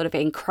be sort of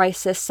in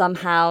crisis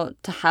somehow,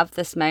 to have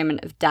this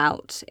moment of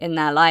doubt in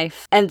their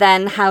life. And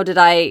then how did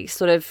I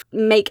sort of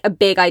make a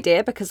big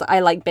idea, because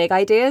I like big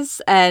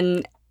ideas,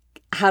 and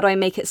how do I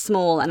make it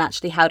small, and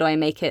actually how do I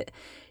make it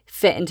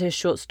fit into a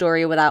short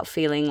story without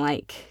feeling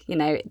like,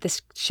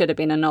 this should have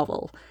been a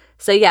novel.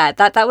 So yeah,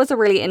 that was a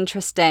really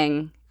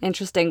interesting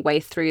way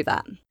through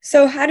that.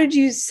 So how did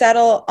you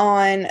settle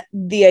on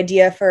the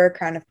idea for A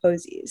Crown of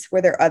Posies?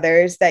 Were there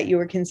others that you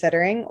were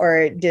considering,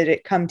 or did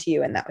it come to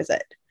you and that was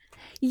it?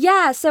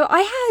 Yeah, so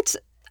I had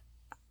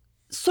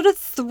sort of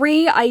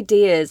 3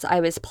 ideas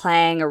I was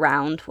playing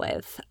around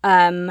with.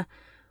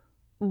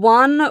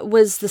 One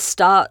was the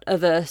start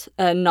of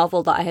a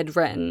novel that I had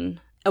written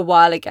a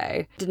while ago.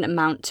 It didn't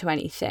amount to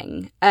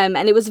anything. And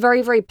it was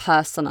very, very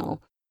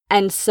personal.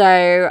 And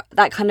so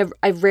that kind of,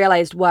 I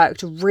realized,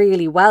 worked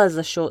really well as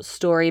a short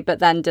story. But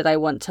then did I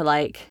want to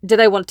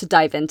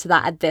dive into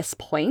that at this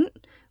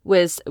point?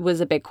 Was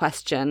a big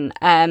question.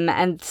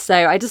 And so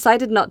I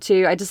decided not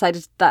to. I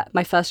decided that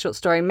my first short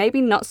story, maybe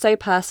not so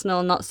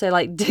personal, not so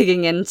like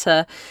digging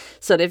into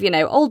sort of,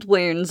 old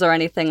wounds or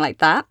anything like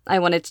that. I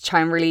wanted to try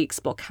and really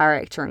explore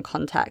character and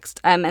context.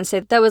 And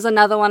so there was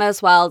another one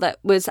as well that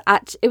was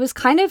it was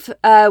kind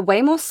of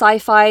way more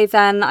sci-fi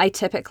than I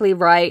typically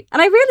write. And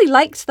I really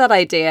liked that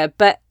idea,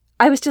 but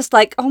I was just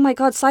like, oh my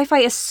God, sci-fi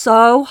is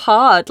so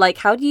hard. Like,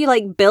 how do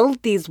you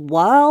build these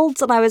worlds?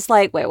 And I was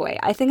like, wait,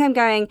 I think I'm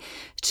going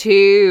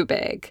too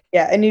big.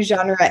 Yeah, a new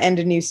genre and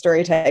a new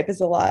story type is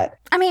a lot.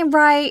 I mean,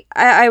 right.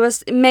 I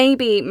was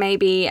maybe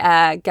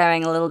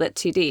going a little bit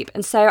too deep.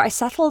 And so I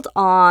settled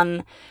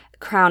on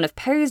Crown of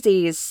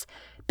Posies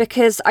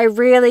because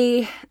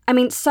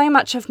so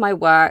much of my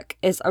work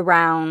is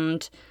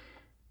around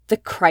the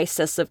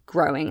crisis of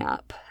growing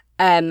up.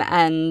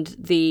 And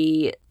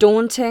the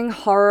daunting,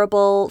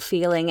 horrible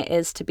feeling it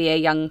is to be a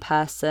young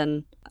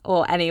person,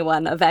 or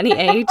anyone of any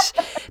age,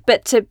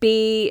 but to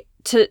be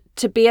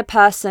a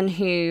person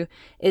who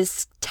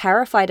is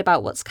terrified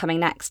about what's coming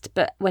next.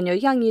 But when you're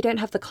young, you don't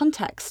have the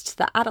context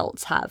that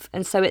adults have.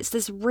 And so it's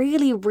this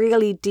really,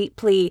 really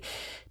deeply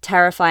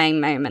terrifying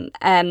moment.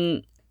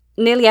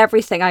 Nearly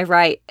everything I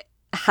write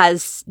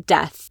has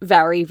death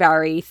very,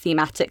 very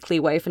thematically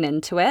woven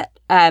into it.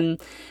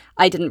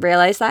 I didn't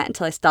realize that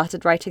until I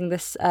started writing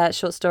this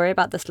short story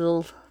about this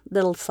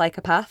little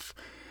psychopath.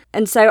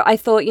 And so I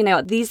thought,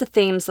 these are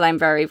themes that I'm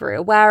very, very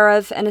aware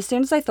of. And as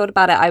soon as I thought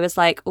about it, I was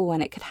like, oh,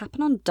 and it could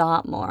happen on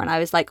Dartmoor. And I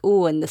was like,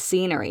 oh, and the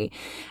scenery.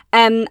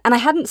 And I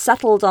hadn't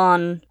settled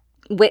on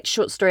which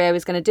short story I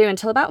was going to do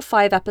until about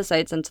 5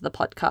 episodes into the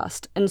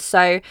podcast. And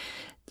so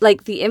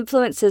the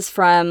influences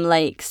from,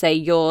 say,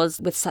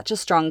 yours with such a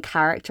strong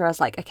character, I was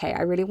like, okay,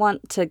 I really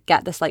want to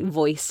get this,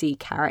 voicey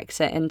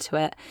character into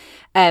it.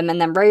 And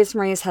then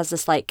Rosemary's has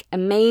this,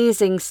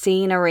 amazing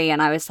scenery.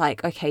 And I was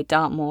like, okay,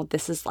 Dartmoor,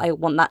 I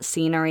want that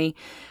scenery.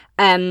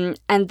 And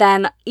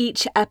then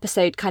each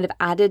episode kind of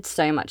added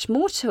so much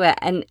more to it,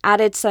 and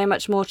added so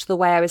much more to the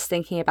way I was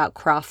thinking about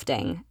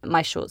crafting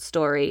my short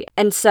story.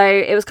 And so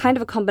it was kind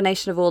of a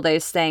combination of all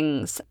those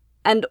things.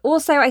 And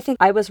also, I think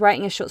I was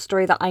writing a short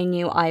story that I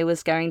knew I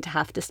was going to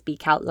have to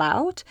speak out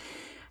loud.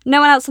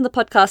 No one else on the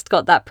podcast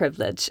got that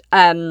privilege.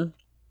 And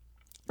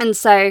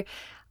so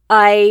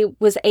I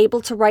was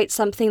able to write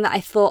something that I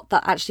thought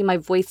that actually my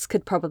voice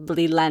could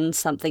probably lend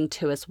something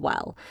to as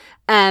well.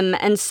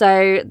 And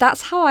so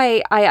that's how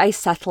I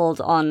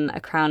settled on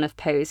A Crown of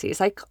Posies.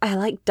 I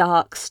like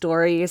dark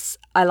stories.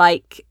 I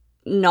like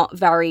not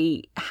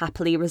very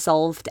happily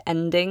resolved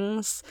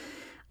endings.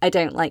 I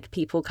don't like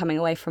people coming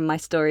away from my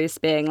stories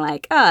being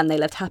like, and they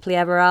lived happily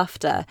ever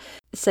after.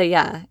 So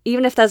yeah,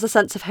 even if there's a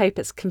sense of hope,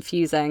 it's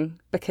confusing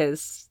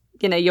because,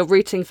 you're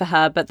rooting for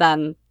her, but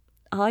then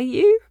are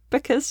you?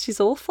 Because she's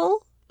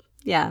awful?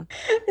 Yeah.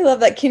 I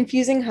love that,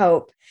 confusing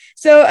hope.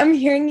 So I'm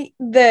hearing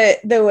the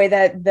way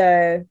that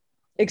the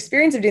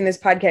experience of doing this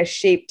podcast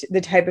shaped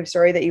the type of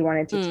story that you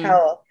wanted to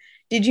tell.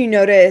 Did you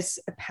notice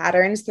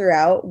patterns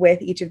throughout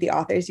with each of the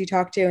authors you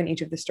talked to and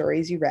each of the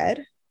stories you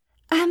read?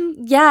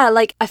 Yeah,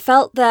 I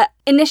felt that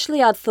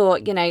initially I'd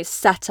thought,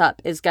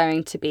 setup is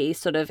going to be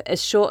sort of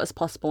as short as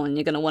possible and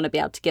you're going to want to be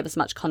able to give as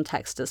much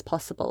context as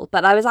possible.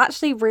 But I was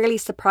actually really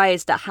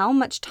surprised at how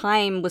much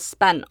time was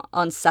spent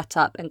on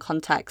setup and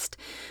context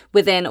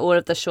within all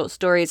of the short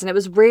stories. And it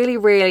was really,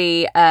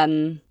 really,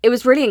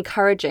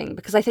 encouraging,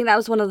 because I think that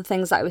was one of the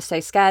things that I was so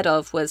scared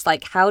of, was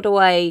how do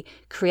I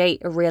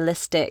create a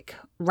realistic,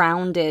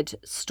 rounded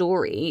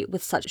story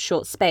with such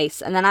short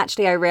space? And then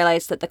actually I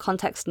realized that the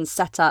context and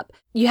setup,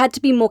 you had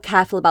to be more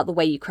careful about the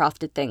way you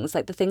crafted things.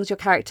 The things your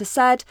character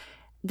said,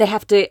 they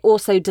have to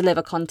also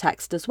deliver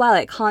context as well.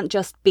 It can't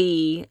just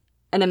be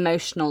an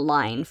emotional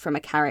line from a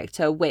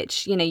character,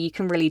 which, you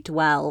can really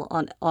dwell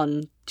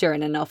on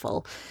during a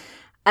novel.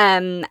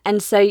 And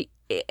so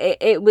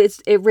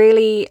it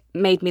really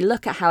made me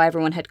look at how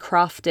everyone had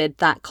crafted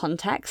that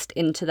context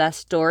into their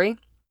story.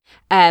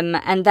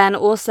 And then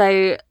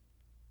also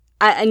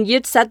And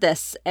you'd said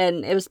this,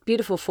 and it was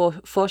beautiful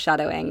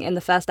foreshadowing in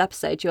the first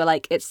episode. You were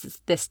like, it's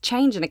this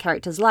change in a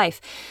character's life.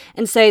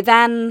 And so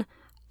then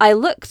I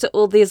looked at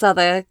all these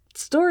other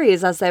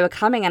stories as they were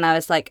coming, and I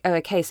was like, oh,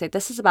 okay, so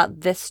this is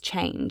about this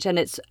change, and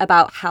it's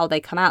about how they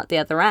come out the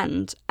other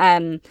end.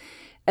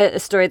 A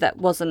story that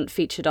wasn't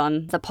featured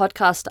on the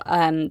podcast,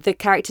 the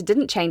character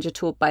didn't change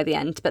at all by the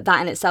end, but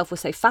that in itself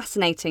was so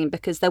fascinating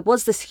because there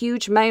was this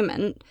huge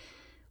moment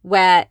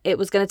where it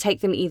was going to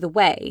take them either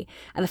way.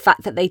 And the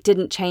fact that they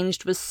didn't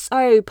change was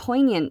so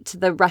poignant to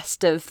the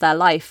rest of their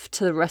life,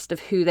 to the rest of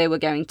who they were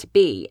going to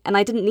be. And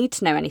I didn't need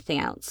to know anything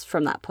else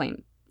from that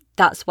point.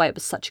 That's why it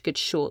was such a good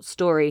short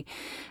story.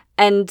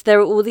 And there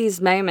are all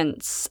these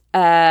moments,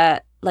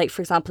 like,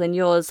 for example, in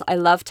yours, I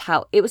loved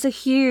how it was a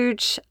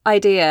huge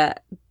idea,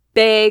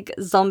 big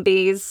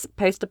zombies,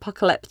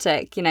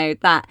 post-apocalyptic,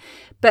 that.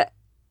 But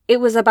it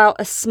was about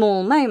a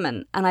small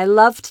moment, and I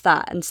loved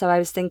that. And so I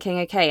was thinking,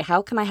 okay,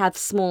 how can I have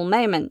small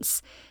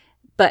moments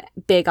but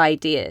big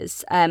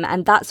ideas?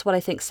 And that's what I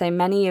think so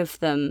many of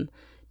them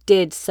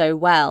did so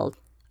well.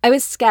 I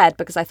was scared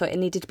because I thought it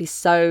needed to be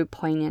so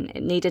poignant.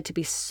 It needed to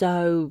be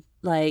so,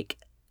 like,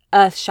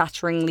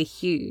 earth-shatteringly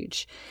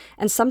huge.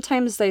 And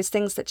sometimes those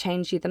things that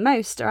change you the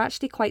most are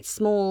actually quite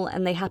small,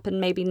 and they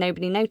happen maybe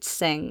nobody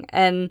noticing.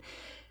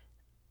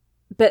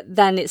 But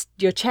then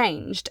you're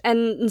changed.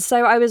 And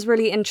so I was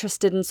really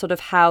interested in sort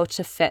of how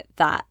to fit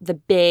the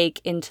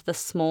big into the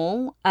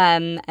small,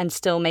 and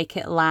still make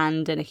it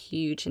land in a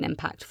huge and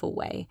impactful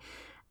way.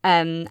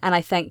 And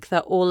I think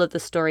that all of the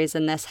stories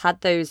in this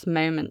had those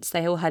moments.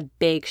 They all had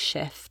big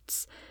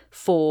shifts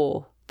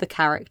for the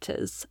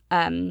characters.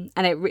 And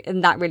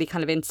that really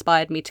kind of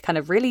inspired me to kind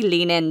of really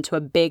lean into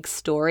a big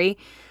story,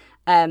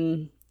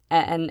 and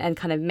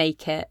kind of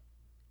make it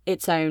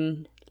its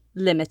own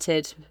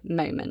limited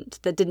moment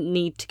that didn't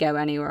need to go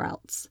anywhere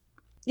else.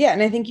 Yeah,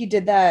 and I think you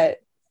did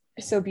that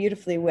so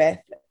beautifully with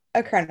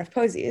A Crown of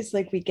Posies.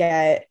 Like, we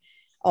get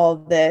all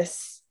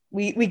this,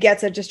 we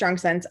get such a strong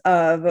sense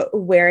of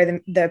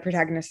where the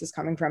protagonist is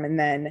coming from, and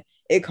then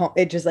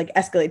it just like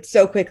escalates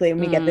so quickly,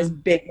 and we get this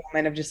big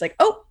moment of just like,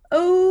 oh,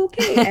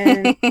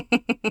 okay.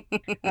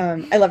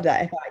 And I love that.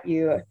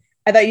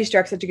 I thought you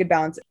struck such a good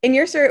balance. In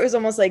your story, it was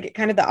almost like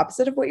kind of the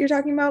opposite of what you're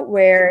talking about,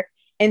 where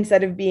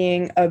instead of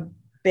being a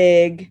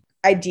big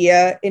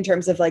idea in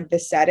terms of like the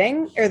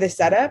setting or the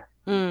setup,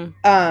 and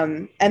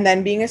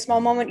then being a small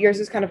moment, yours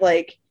was kind of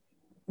like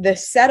the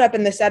setup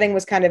and the setting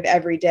was kind of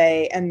every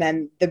day, and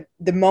then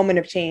the moment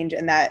of change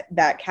and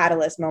that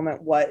catalyst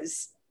moment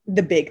was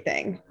the big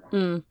thing.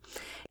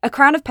 A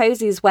Crown of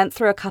Posies went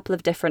through a couple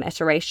of different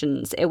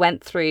iterations. It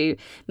went through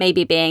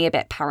maybe being a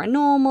bit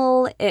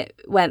paranormal. It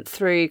went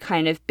through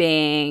kind of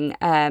being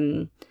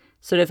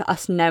sort of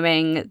us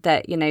knowing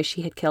that,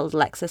 she had killed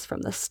Alexis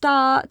from the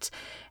start.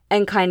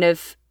 And kind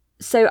of,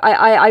 so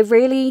I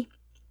really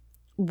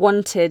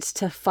wanted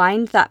to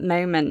find that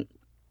moment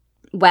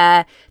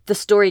where the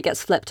story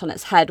gets flipped on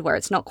its head, where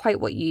it's not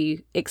quite what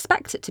you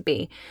expect it to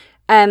be.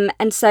 And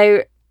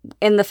so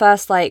in the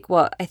first, I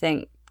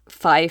think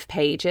 5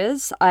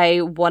 pages, I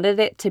wanted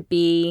it to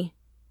be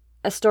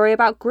a story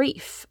about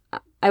grief.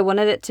 I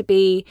wanted it to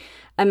be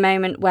a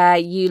moment where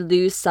you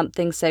lose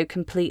something so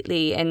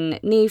completely. And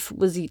Neve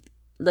was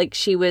like,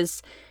 she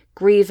was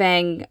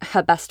grieving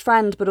her best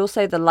friend, but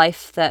also the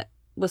life that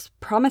was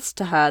promised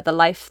to her, the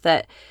life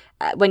that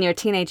when you're a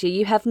teenager,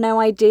 you have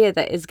no idea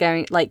that is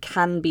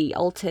can be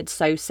altered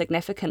so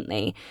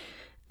significantly.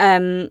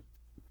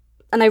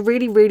 And I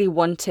really, really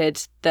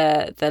wanted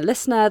the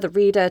listener, the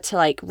reader,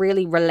 to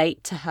really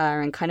relate to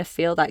her and kind of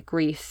feel that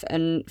grief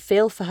and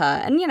feel for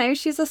her. And,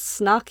 she's a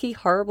snarky,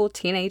 horrible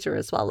teenager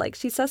as well.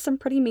 She says some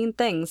pretty mean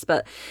things,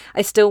 but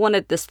I still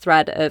wanted this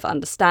thread of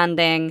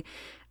understanding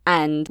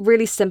and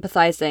really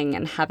sympathizing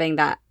and having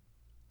that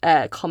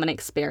common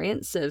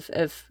experience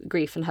of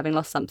grief and having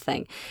lost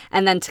something.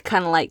 And then to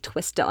kind of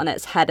twist it on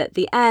its head at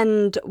the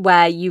end,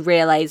 where you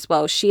realize,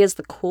 well, she is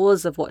the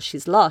cause of what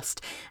she's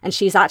lost. And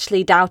she's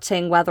actually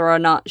doubting whether or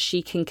not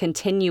she can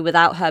continue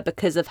without her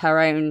because of her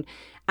own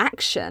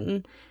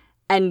action.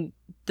 And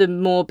the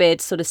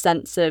morbid sort of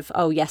sense of,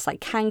 oh, yes, I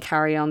can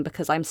carry on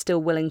because I'm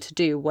still willing to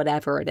do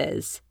whatever it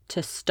is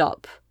to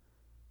stop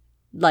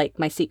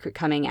my secret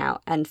coming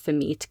out and for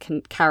me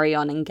to carry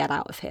on and get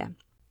out of here.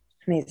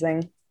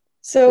 Amazing.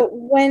 So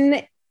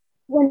when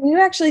you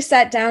actually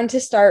sat down to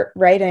start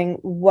writing,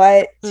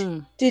 what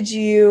did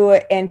you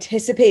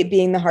anticipate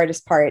being the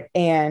hardest part?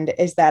 And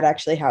is that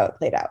actually how it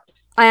played out?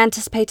 I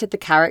anticipated the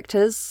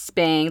characters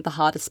being the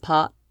hardest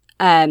part.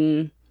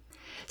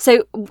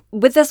 So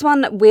with this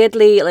one,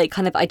 weirdly,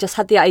 I just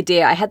had the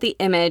idea. I had the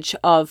image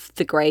of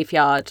the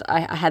graveyard.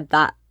 I had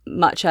that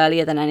much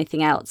earlier than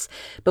anything else.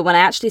 But when I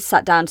actually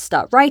sat down to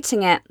start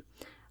writing it,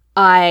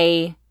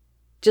 I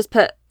just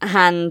put a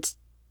hand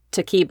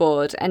to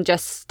keyboard and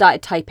just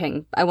started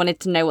typing. I wanted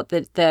to know what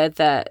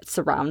the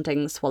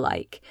surroundings were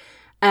like.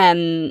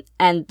 And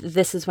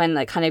this is when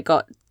I kind of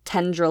got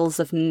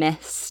tendrils of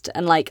mist,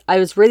 and I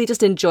was really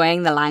just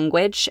enjoying the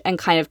language and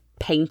kind of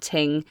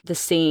painting the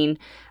scene.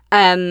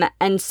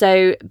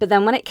 But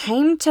then when it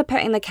came to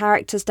putting the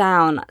characters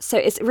down, so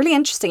it's really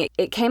interesting.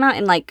 It came out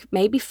in like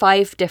maybe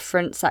 5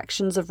 different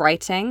sections of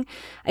writing.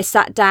 I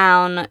sat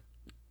down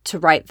to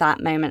write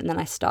that moment and then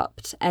I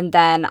stopped. And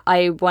then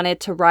I wanted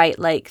to write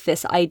like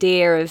this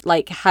idea of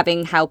like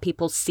having how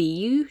people see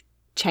you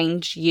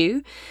change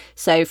you.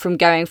 So from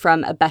going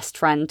from a best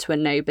friend to a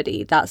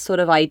nobody, that sort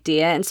of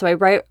idea. And so I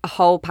wrote a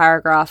whole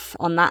paragraph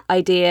on that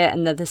idea,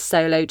 and then the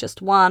solo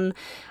just one.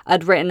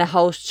 I'd written a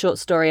whole short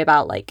story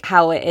about like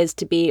how it is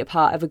to be a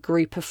part of a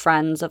group of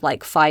friends of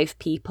like 5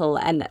 people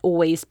and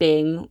always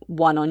being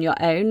one on your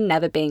own,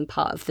 never being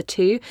part of the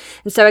 2.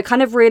 And so I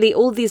kind of really,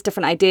 all these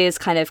different ideas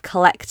kind of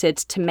collected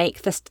to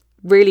make this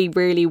really,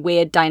 really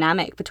weird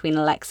dynamic between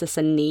Alexis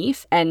and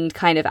Neve, and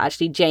kind of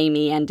actually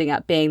Jamie ending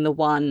up being the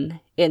one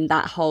in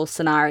that whole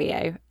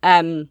scenario.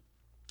 And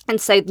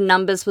so the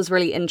numbers was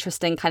really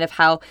interesting, kind of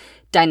how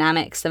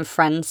dynamics and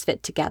friends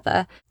fit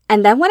together.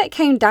 And then when it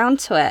came down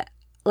to it,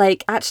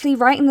 like actually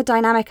writing the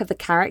dynamic of the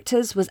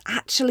characters was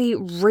actually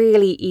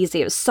really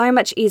easy. It was so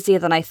much easier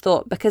than I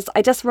thought, because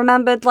I just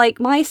remembered like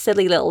my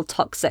silly little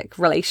toxic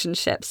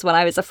relationships when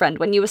I was a friend,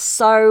 when you were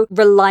so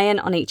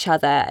reliant on each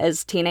other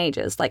as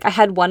teenagers. Like I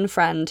had one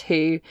friend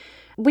who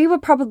we were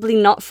probably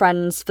not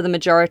friends for the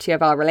majority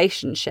of our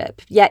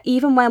relationship. Yet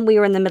even when we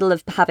were in the middle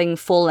of having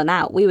fallen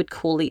out, we would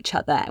call each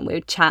other and we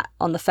would chat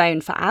on the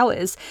phone for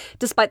hours,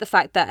 despite the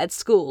fact that at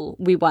school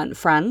we weren't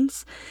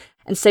friends.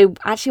 And so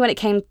actually when it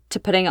came to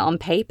putting it on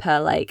paper,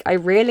 like I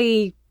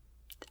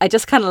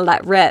just kind of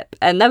let rip.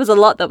 And there was a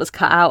lot that was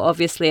cut out,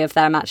 obviously, of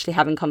them actually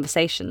having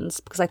conversations,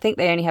 because I think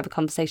they only have a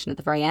conversation at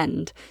the very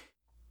end.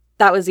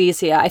 That was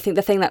easier. I think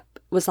the thing that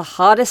was the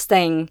hardest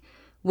thing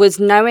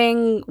was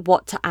knowing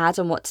what to add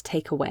and what to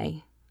take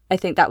away. I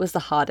think that was the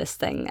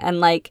hardest thing. And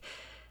like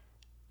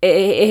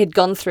it had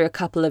gone through a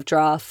couple of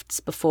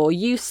drafts before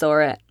you saw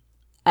it.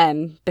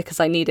 Because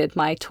I needed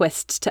my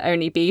twist to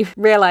only be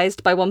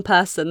realised by one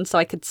person so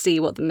I could see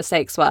what the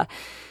mistakes were.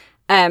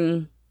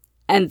 And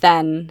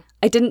then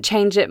I didn't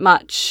change it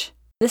much.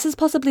 This is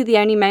possibly the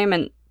only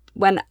moment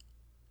when,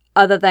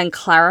 other than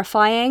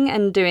clarifying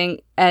and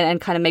doing and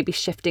kind of maybe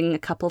shifting a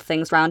couple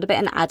things around a bit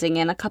and adding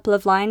in a couple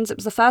of lines, it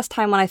was the first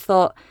time when I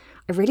thought,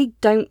 I really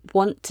don't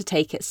want to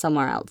take it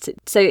somewhere else.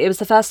 So it was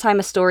the first time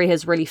a story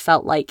has really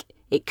felt like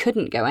it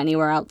couldn't go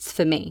anywhere else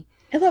for me.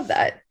 I love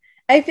that.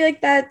 I feel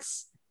like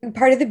that's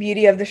part of the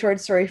beauty of the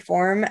short story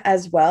form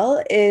as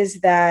well,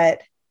 is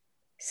that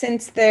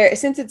since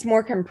it's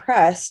more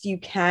compressed, you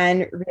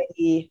can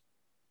really,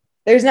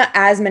 there's not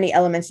as many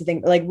elements to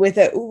think. Like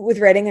with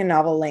writing a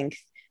novel length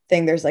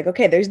thing, there's like,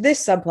 okay, there's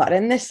this subplot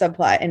and this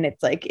subplot, and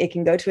it's like it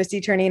can go twisty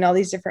turny in all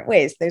these different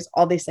ways. There's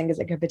all these things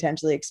that could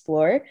potentially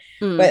explore.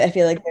 But I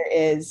feel like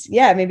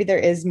maybe there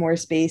is more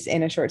space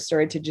in a short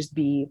story to just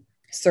be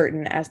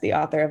certain as the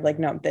author of like,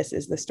 no, this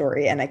is the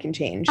story and I can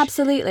change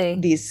absolutely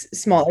these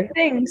smaller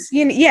things,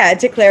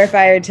 to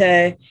clarify or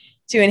to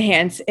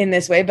enhance in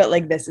this way, but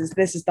like this is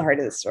the heart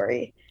of the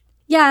story.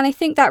 Yeah, and I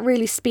think that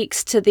really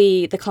speaks to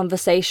the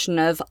conversation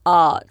of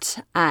art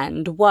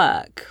and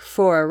work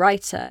for a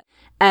writer.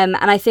 And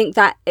I think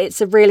that it's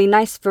a really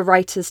nice for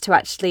writers to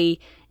actually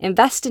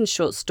invest in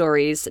short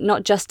stories,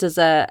 not just as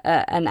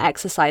an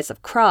exercise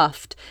of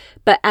craft,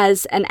 but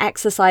as an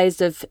exercise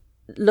of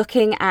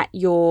looking at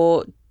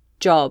your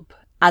job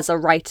as a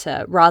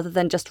writer, rather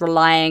than just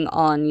relying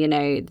on,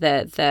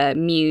 the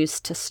muse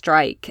to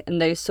strike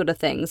and those sort of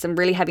things, and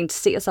really having to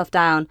sit yourself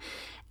down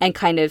and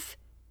kind of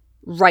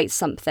write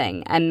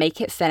something and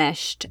make it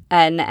finished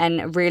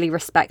and really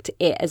respect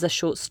it as a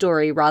short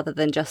story, rather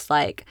than just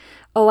like,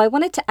 oh, I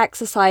wanted to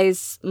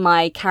exercise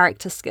my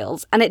character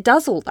skills. And it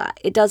does all that.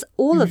 It does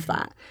all of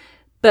that.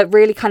 But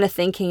really kind of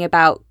thinking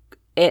about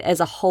it as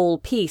a whole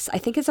piece, I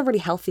think is a really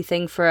healthy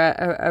thing for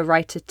a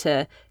writer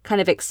to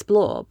kind of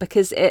explore,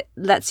 because it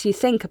lets you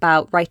think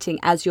about writing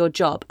as your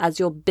job, as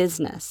your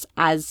business,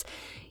 as,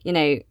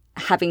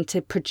 having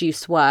to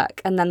produce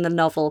work. And then the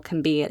novel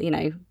can be,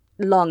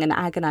 long and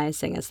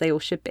agonizing, as they all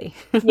should be.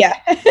 Yeah.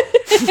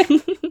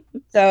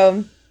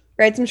 So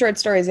write some short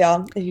stories,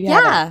 y'all, if you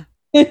haven't.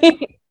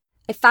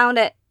 I found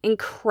it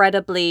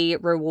incredibly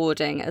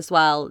rewarding as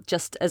well,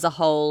 just as a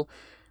whole.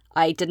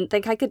 I didn't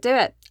think I could do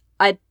it.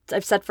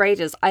 I've said for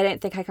ages, I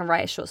don't think I can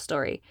write a short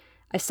story.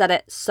 I've said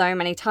it so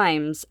many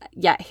times,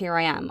 yet here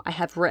I am. I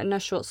have written a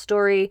short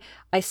story.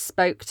 I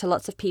spoke to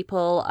lots of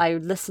people. I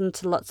listened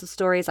to lots of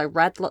stories. I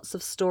read lots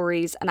of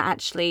stories. And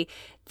actually,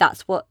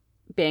 that's what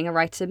being a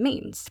writer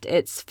means.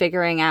 It's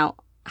figuring out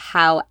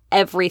how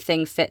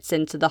everything fits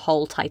into the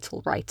whole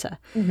title writer.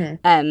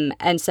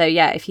 And so,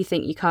 yeah, if you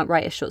think you can't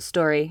write a short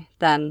story,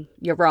 then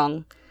you're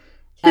wrong.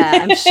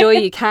 I'm sure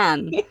you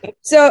can.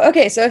 So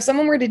if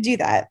someone were to do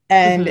that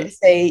and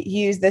say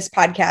use this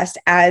podcast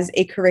as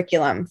a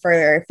curriculum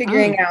for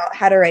figuring out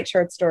how to write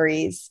short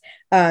stories,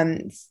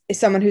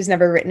 someone who's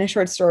never written a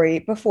short story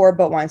before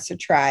but wants to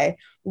try,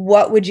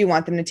 what would you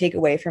want them to take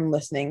away from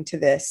listening to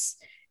this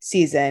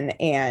season?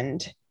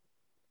 And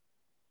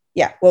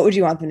what would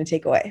you want them to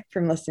take away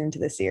from listening to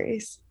this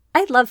series?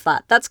 I love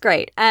that. That's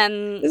great.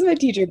 This is my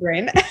teacher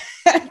brain.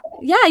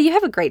 Yeah, you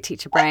have a great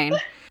teacher brain.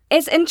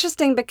 It's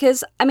interesting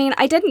because, I mean,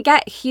 I didn't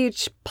get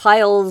huge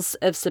piles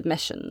of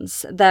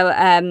submissions.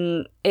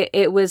 Though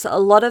it was a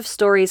lot of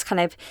stories kind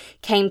of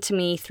came to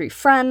me through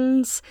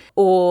friends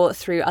or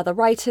through other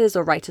writers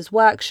or writers'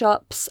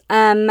 workshops.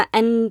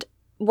 And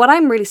what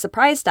I'm really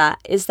surprised at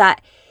is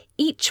that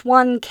each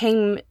one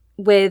came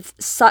with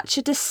such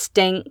a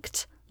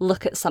distinct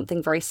look at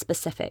something very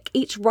specific.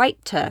 Each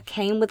writer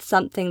came with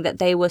something that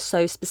they were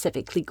so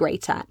specifically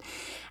great at.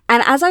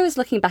 And as I was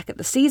looking back at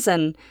the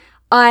season,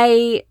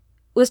 I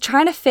was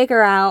trying to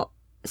figure out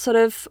sort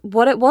of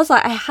what it was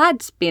I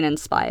had been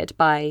inspired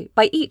by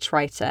each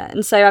writer.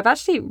 And so I've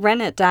actually written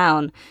it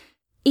down.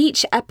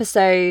 Each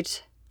episode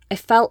I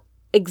felt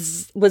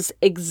was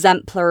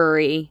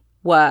exemplary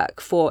work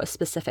for a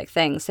specific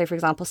thing. So for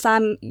example,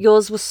 Sam,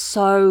 yours was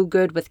so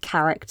good with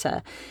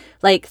character.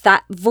 Like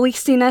that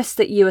voiciness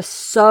that you are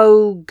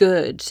so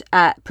good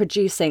at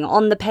producing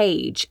on the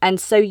page and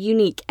so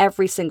unique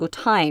every single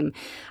time.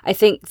 I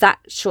think that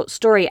short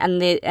story and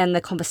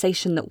the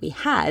conversation that we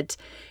had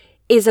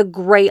is a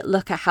great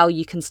look at how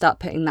you can start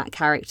putting that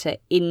character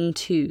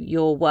into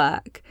your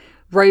work.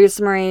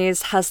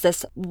 Rosemary's has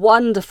this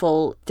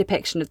wonderful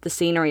depiction of the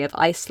scenery of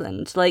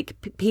Iceland. Like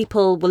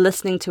people were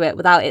listening to it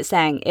without it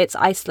saying it's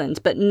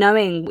Iceland, but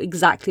knowing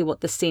exactly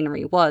what the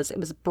scenery was. It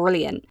was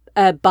brilliant.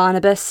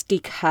 Barnabas D.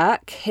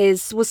 Kirk,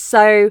 his was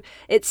so,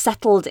 it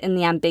settled in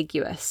the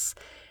ambiguous.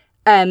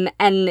 And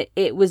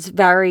it was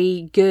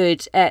very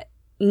good at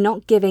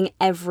not giving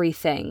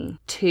everything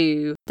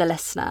to the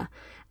listener.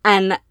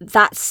 And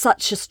that's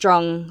such a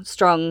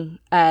strong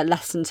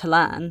lesson to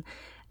learn.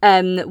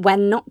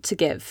 When not to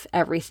give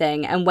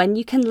everything and when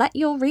you can let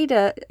your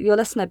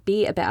listener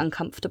be a bit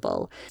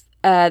uncomfortable.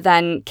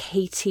 Then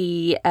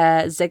Katie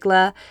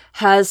Ziegler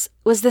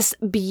was this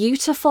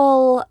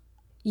beautiful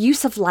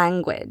use of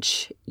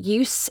language,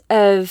 use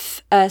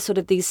of sort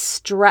of these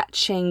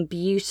stretching,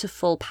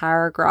 beautiful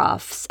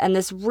paragraphs and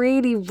this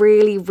really,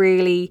 really,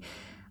 really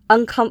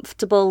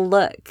uncomfortable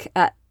look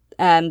at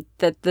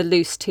the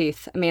loose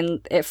tooth. I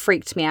mean, it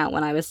freaked me out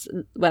when I was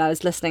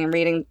listening and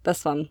reading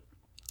this one.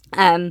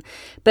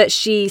 But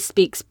she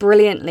speaks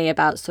brilliantly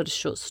about sort of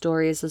short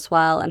stories as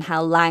well and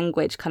how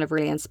language kind of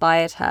really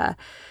inspired her.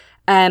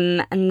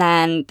 And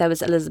then there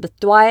was Elizabeth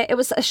Dwyer. It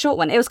was a short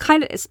one.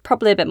 It's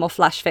probably a bit more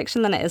flash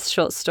fiction than it is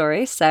short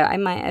story. So I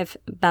might have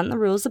bent the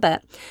rules a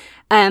bit.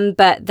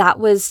 But that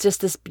was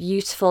just this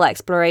beautiful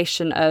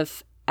exploration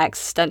of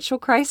existential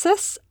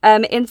crisis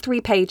in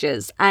 3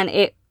 pages. And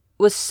it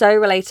was so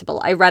relatable.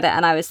 I read it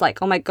and I was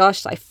like, oh my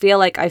gosh, I feel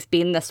like I've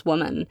been this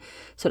woman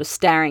sort of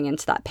staring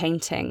into that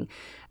painting.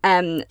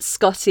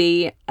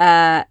 Scotty,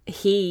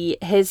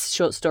 his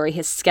short story,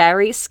 his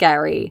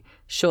scary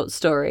short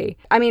story.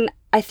 I mean,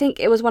 I think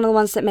it was one of the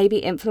ones that maybe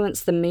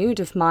influenced the mood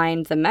of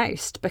mine the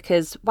most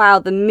because, wow,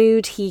 the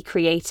mood he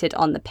created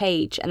on the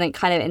page and then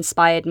kind of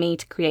inspired me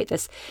to create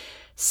this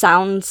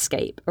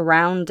soundscape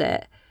around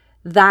it.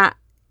 That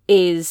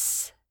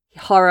is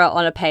horror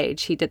on a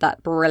page. He did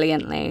that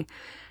brilliantly.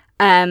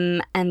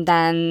 And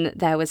then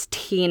there was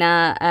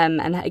Tina,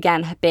 and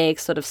again, her big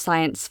sort of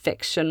science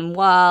fiction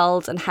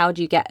world, and how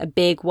do you get a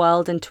big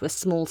world into a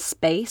small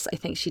space? I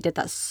think she did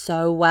that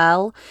so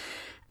well.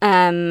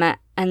 And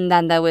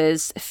then there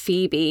was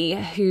Phoebe,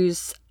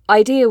 whose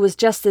idea was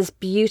just this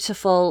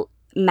beautiful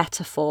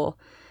metaphor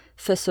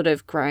for sort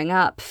of growing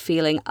up,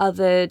 feeling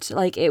othered.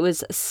 Like, it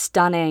was a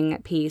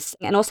stunning piece.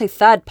 And also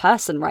third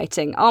person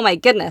writing. Oh my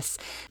goodness.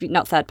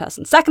 Not third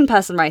person, second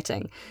person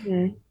writing.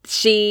 Mm.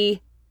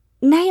 She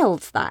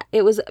nailed that.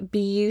 It was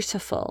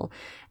beautiful.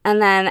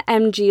 And then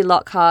MG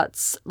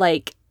Lockhart's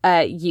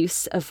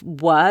use of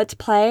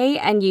wordplay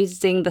and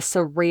using the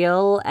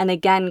surreal, and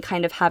again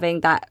kind of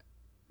having that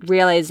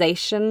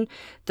realization,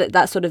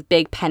 that sort of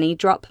big penny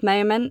drop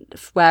moment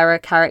where a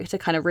character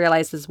kind of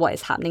realizes what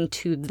is happening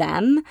to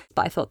them.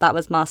 But I thought that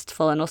was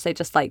masterful, and also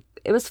just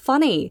it was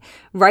funny,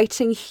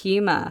 writing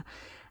humor.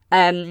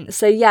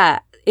 So yeah,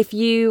 if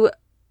you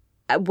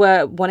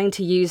were wanting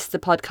to use the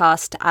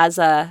podcast as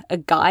a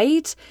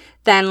guide,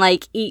 then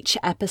each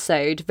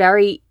episode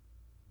very,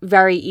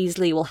 very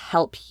easily will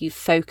help you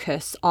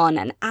focus on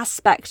an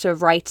aspect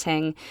of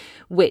writing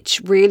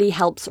which really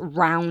helps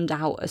round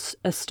out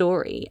a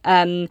story.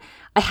 I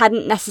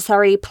hadn't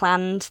necessarily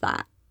planned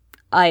that.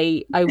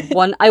 I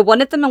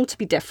wanted them all to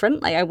be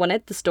different. I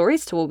wanted the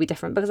stories to all be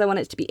different because I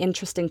wanted it to be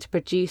interesting to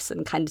produce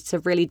and kind of to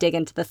really dig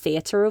into the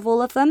theatre of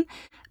all of them.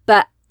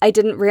 But I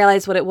didn't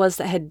realize what it was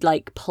that had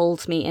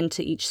pulled me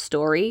into each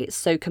story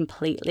so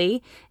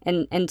completely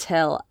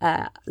until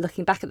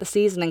looking back at the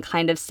season and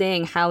kind of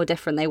seeing how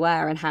different they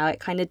were and how it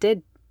kind of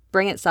did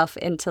bring itself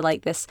into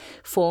this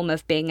form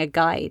of being a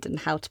guide and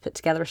how to put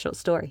together a short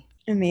story.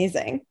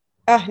 Amazing.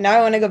 Oh, now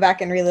I want to go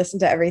back and re-listen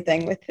to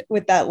everything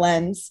with that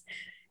lens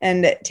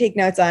and take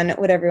notes on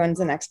what everyone's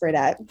an expert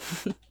at.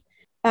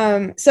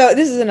 So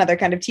this is another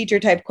kind of teacher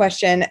type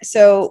question.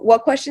 So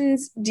what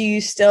questions do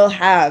you still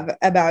have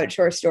about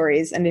short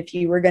stories? And if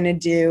you were going to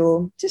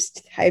do,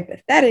 just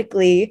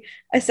hypothetically,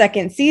 a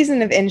second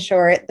season of In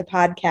Short, the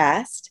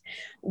podcast,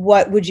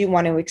 what would you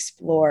want to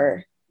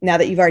explore now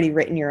that you've already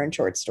written your own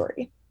short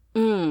story?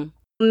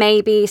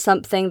 maybe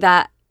something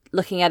that,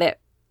 looking at it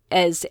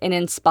as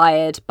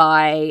inspired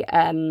by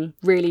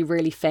really,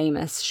 really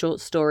famous short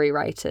story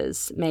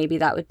writers, maybe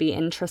that would be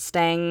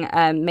interesting.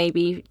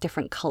 Maybe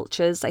different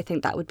cultures. I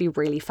think that would be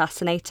really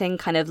fascinating,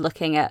 kind of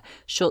looking at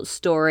short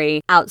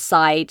story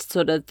outside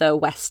sort of the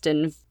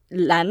Western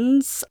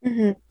lens.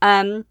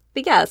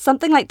 But yeah,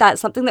 something like that,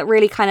 something that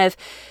really kind of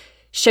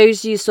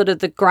shows you sort of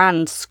the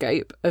grand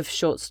scope of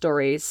short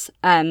stories.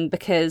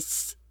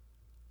 Because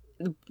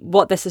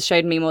what this has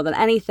showed me more than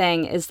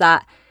anything is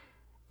that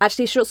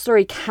actually, a short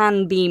story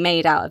can be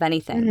made out of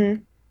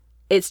anything.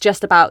 It's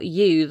just about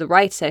you, the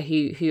writer,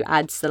 who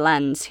adds the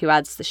lens, who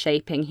adds the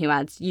shaping,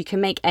 you can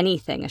make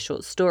anything a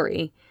short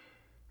story.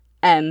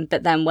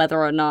 But then whether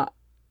or not,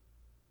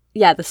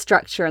 the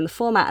structure and the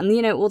format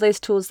and, all those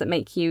tools that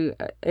make you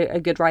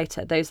a good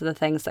writer, those are the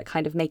things that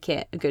kind of make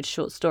it a good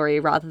short story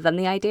rather than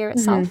the idea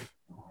itself.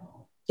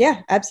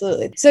 Yeah,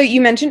 absolutely. So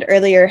you mentioned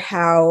earlier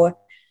how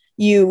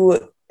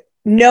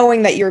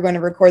knowing that you were going to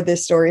record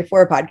this story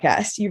for a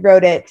podcast, you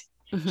wrote it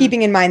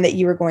keeping in mind that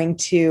you were going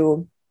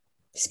to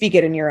speak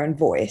it in your own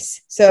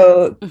voice.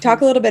 So talk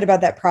a little bit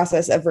about that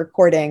process of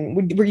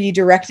recording. Were you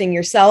directing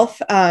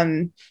yourself?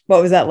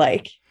 What was that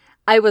like?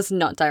 I was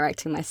not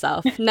directing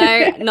myself.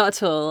 No, not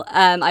at all.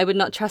 I would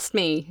not trust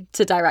me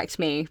to direct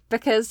me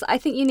because I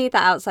think you need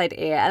that outside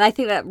ear. And I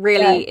think that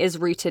really is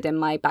rooted in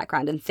my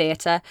background in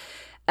theatre.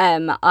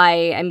 I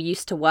am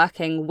used to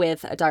working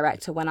with a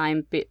director when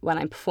I'm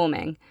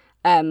performing.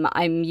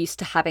 I'm used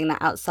to having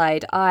that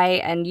outside eye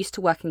and used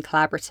to working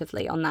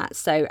collaboratively on that.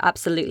 So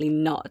absolutely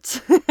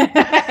not.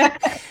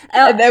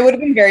 That would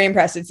have been very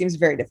impressive. It seems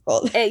very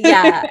difficult.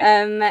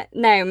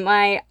 No,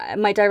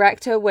 my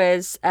director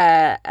was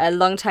a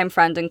longtime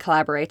friend and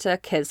collaborator,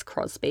 Kiz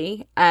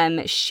Crosby.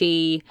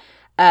 She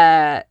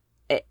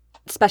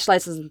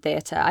specializes in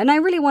theatre. And I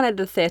really wanted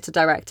a theatre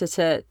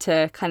director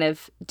to kind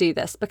of do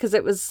this because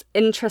it was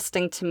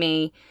interesting to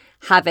me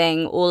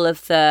having all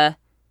of the...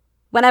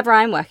 Whenever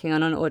I'm working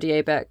on an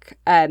audiobook,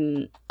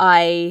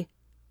 I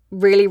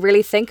really,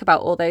 really think about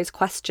all those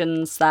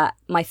questions that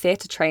my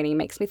theatre training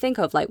makes me think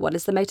of. Like, what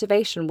is the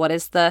motivation? What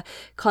is the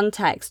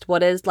context? What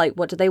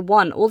do they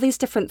want? All these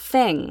different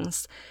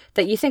things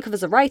that you think of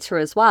as a writer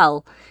as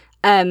well,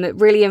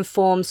 really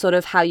inform sort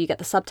of how you get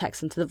the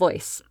subtext into the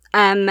voice.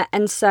 And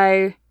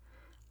so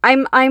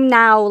I'm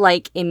now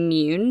like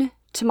immune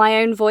to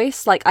my own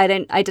voice. Like I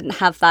didn't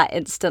have that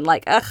instant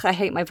like, ugh, I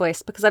hate my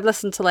voice, because I've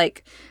listened to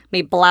like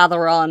me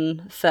blather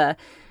on for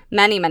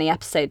many, many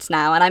episodes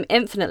now, and I'm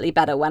infinitely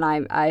better when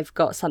I've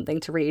got something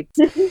to read.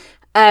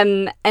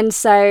 And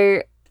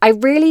so I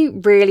really,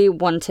 really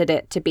wanted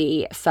it to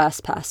be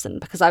first person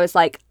because I was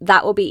like,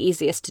 that will be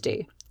easiest to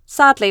do.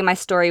 Sadly, my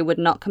story would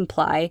not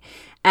comply,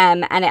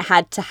 and it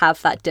had to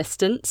have that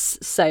distance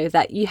so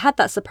that you had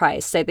that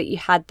surprise, so that you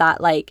had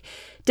that like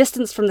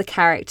distance from the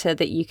character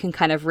that you can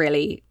kind of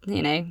really,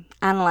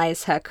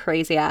 analyze her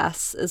crazy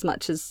ass as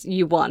much as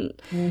you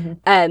want.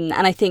 And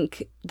I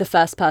think the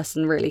first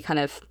person really kind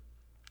of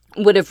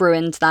would have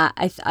ruined that.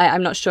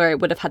 I'm not sure it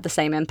would have had the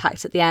same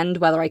impact at the end,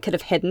 whether I could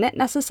have hidden it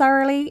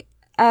necessarily.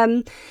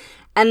 And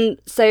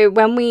so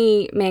when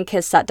me and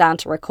Kiz sat down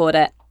to record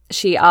it,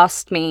 she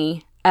asked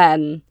me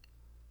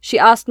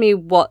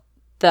what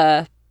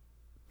the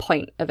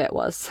point of it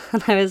was.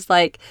 And I was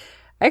like,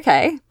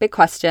 okay, big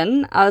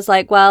question. I was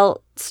like,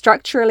 well,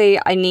 structurally,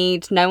 I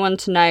need no one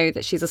to know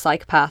that she's a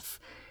psychopath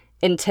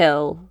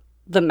until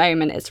the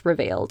moment it's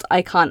revealed.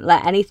 I can't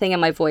let anything in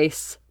my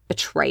voice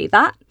betray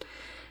that.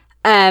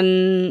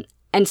 And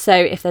so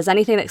if there's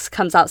anything that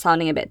comes out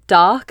sounding a bit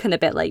dark and a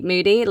bit like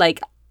moody, like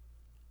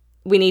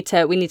we need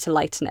to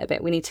lighten it a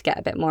bit. We need to get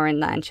a bit more in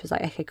there. And she was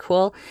like, okay,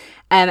 cool.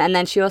 And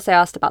then she also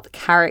asked about the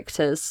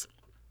characters,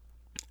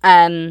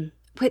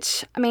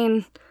 which, I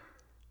mean,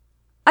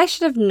 I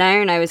should have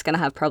known I was going to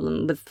have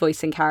problem with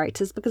voicing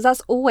characters, because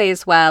that's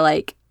always where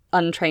like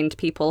untrained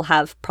people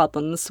have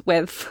problems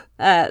with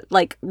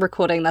like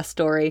recording their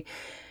story.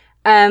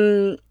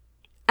 And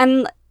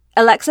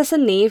Alexis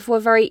and Neve were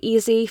very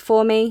easy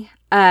for me.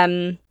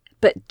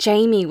 But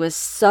Jamie was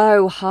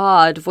so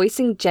hard.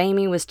 Voicing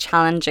Jamie was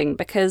challenging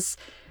because,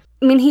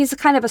 I mean, he's a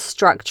kind of a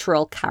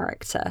structural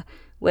character,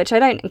 which I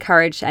don't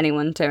encourage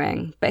anyone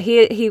doing. But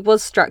he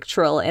was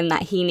structural in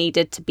that he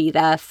needed to be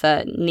there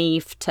for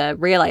Neve to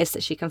realize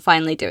that she can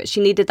finally do it.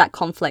 She needed that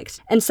conflict.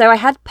 And so I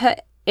had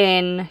put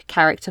in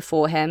character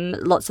for him,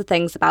 lots of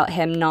things about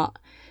him not,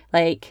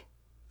 like,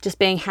 just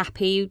being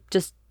happy,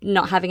 just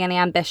not having any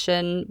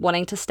ambition,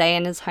 wanting to stay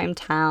in his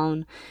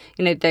hometown,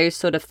 those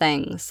sort of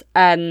things.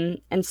 And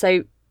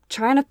so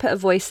trying to put a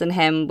voice in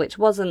him, which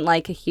wasn't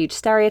like a huge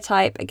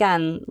stereotype,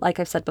 again,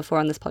 like I've said before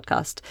on this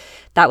podcast,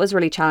 that was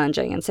really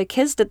challenging. And so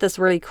Kiz did this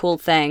really cool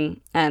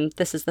thing, and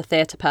this is the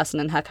theatre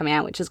person in her coming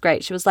out, which is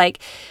great. She was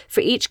like,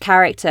 for each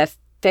character,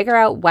 figure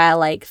out where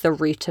like the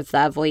root of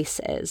their voice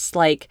is.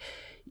 Like,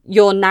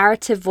 your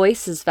narrative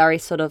voice is very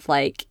sort of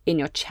like in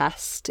your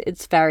chest.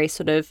 It's very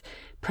sort of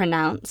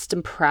pronounced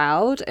and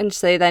proud. And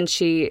so then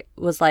she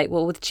was like,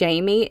 well, with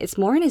Jamie, it's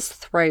more in his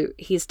throat.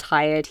 He's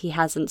tired. He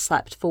hasn't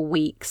slept for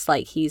weeks.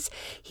 Like he's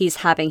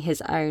having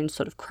his own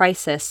sort of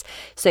crisis.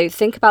 So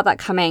think about that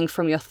coming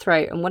from your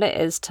throat and what it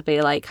is to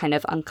be like kind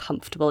of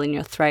uncomfortable in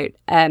your throat.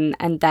 And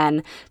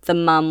then the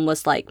mum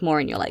was like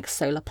more in your like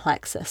solar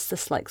plexus,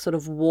 this like sort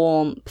of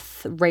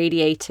warmth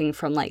radiating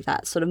from like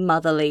that sort of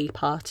motherly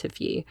part of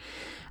you.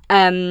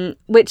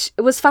 Which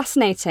was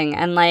fascinating.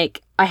 And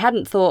like, I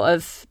hadn't thought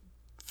of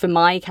for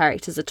my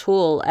characters at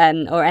all,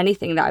 or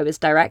anything that I was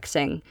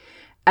directing.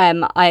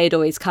 I had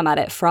always come at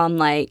it from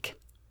like,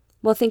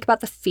 well, think about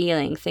the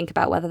feeling, think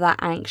about whether they're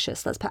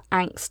anxious. Let's put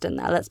angst in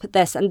there. Let's put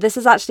this. And this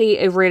is actually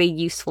a really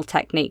useful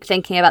technique.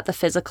 Thinking about the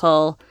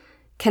physical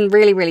can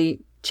really, really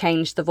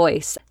change the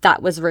voice.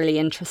 That was really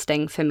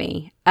interesting for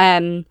me.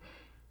 And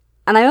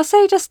I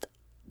also just,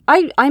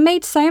 I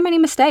made so many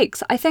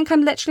mistakes. I think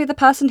I'm literally the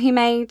person who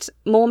made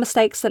more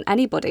mistakes than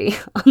anybody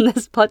on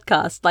this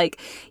podcast. Like,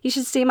 you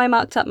should see my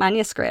marked up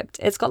manuscript.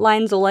 It's got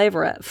lines all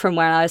over it from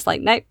where I was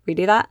like, nope,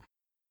 redo that.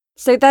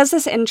 So there's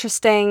this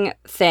interesting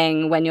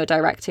thing when you're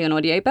directing an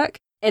audiobook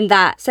in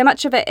that so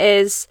much of it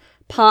is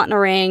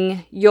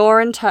partnering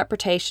your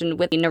interpretation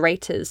with the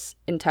narrator's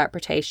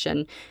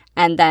interpretation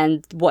and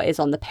then what is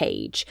on the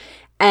page.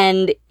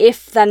 And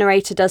if the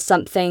narrator does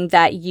something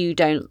that you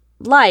don't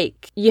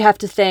like, you have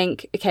to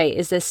think, okay,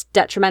 is this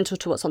detrimental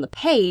to what's on the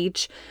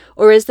page,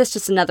 or is this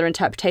just another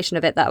interpretation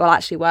of it that will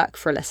actually work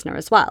for a listener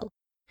as well?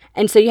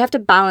 And so you have to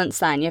balance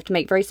that, and you have to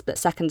make very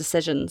split-second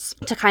decisions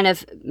to kind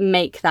of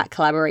make that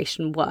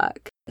collaboration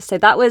work. So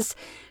that was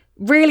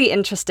really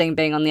interesting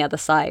being on the other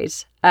side,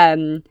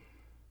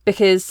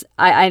 because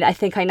I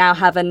think I now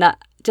have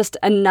just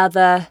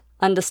another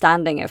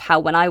understanding of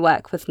how when I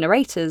work with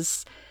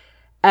narrators,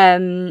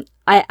 I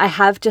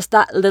have just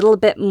that little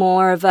bit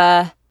more of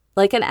an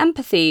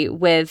empathy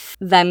with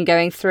them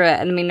going through it.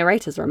 And I mean,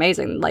 narrators are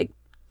amazing. Like,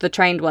 the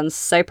trained ones,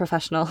 so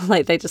professional,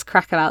 like they just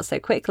crack them out so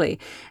quickly.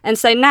 And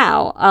so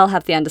now I'll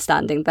have the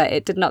understanding that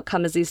it did not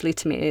come as easily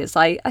to me as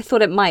I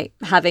thought it might,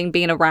 having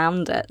been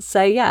around it.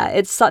 So yeah,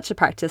 it's such a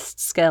practiced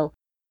skill.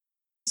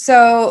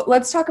 So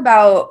let's talk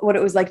about what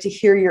it was like to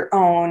hear your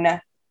own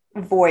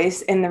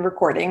voice in the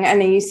recording. I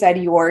know you said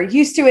you're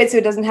used to it, so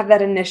it doesn't have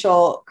that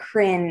initial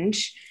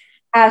cringe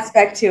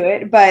aspect to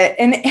it, but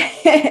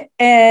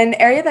an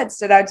area that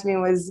stood out to me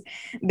was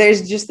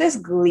there's just this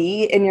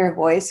glee in your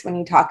voice when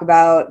you talk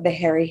about the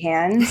hairy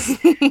hands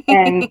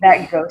and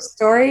that ghost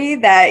story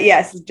that,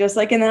 yes, just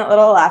like in that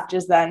little laugh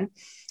just then.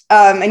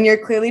 And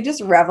you're clearly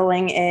just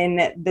reveling in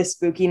the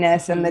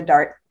spookiness and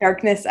the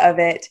darkness of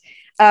it.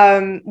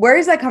 Where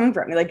is that coming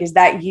from? Like, is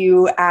that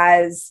you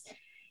as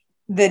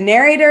the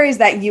narrator? Is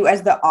that you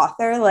as the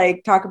author?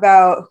 Like, talk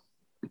about,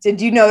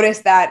 did you notice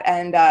that,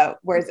 and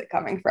where is it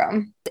coming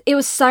from? It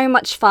was so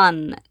much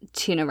fun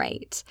to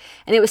narrate,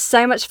 and it was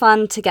so much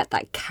fun to get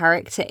that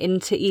character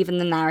into even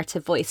the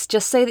narrative voice,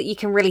 just so that you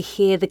can really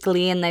hear the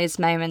glee in those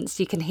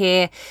moments. You can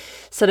hear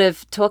sort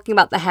of talking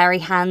about the hairy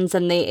hands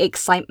and the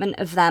excitement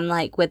of them,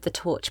 like with the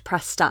torch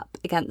pressed up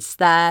against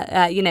their,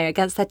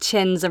 against their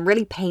chins, and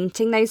really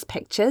painting those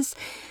pictures.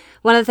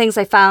 One of the things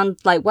I found,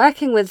 like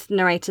working with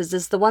narrators,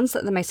 is the ones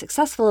that are the most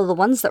successful are the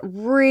ones that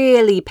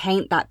really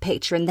paint that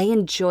picture, and they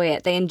enjoy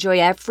it. They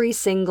enjoy every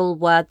single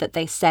word that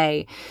they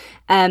say.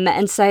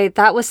 And so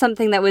that was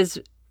something that was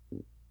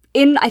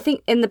in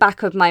the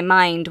back of my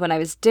mind when I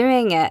was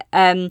doing it,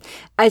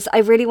 as I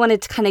really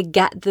wanted to kind of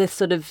get the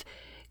sort of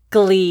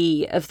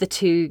glee of the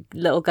two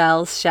little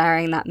girls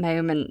sharing that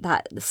moment,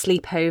 that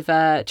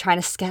sleepover, trying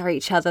to scare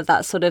each other,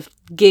 that sort of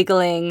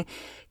giggling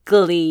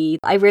glee.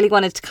 I really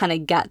wanted to kind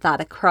of get that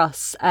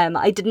across.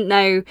 I didn't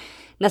know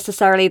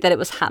necessarily that it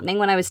was happening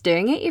when I was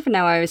doing it, even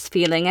though I was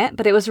feeling it,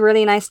 but it was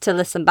really nice to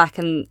listen back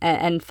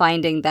and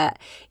finding that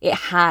it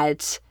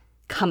had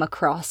come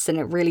across, and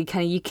it really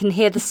kind of, you can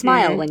hear the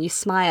smile when you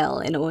smile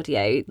in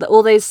audio,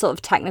 all those sort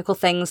of technical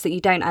things that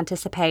you don't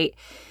anticipate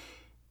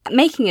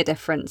making a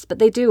difference, but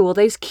they do, all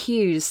those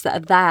cues that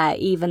are there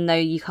even though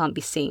you can't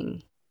be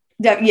seen.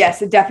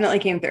 Yes, it definitely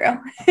came through.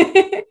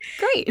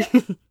 Great.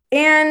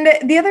 And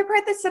the other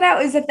part that stood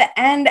out is at the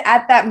end,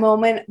 at that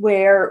moment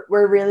where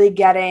we're really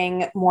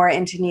getting more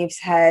into Neve's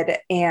head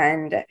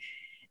and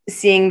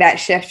seeing that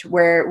shift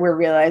where we're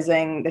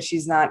realizing that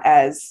she's not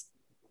as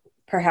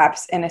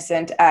perhaps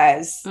innocent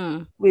as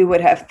we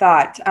would have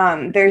thought.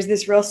 There's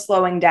this real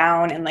slowing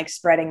down and like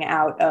spreading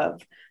out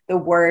of the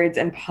words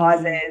and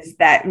pauses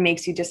that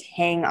makes you just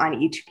hang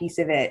on each piece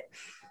of it.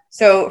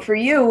 So for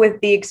you,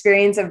 with the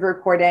experience of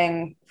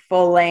recording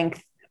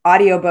full-length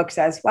audiobooks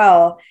as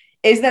well,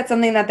 is that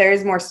something that there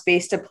is more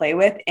space to play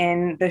with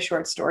in the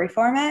short story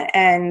format?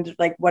 And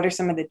like, what are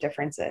some of the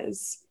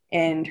differences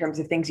in terms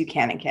of things you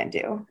can and can't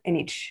do in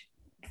each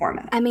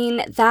format? I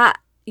mean,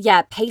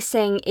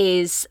 pacing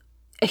is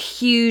a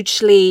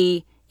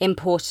hugely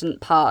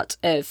important part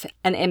of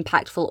an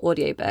impactful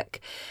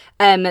audiobook.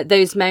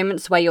 Those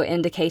moments where you're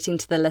indicating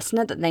to the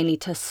listener that they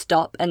need to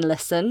stop and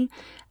listen,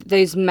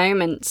 those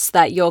moments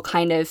that you're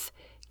kind of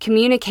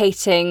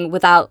communicating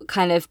without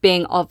kind of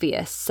being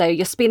obvious. So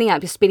you're speeding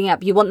up,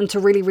 you want them to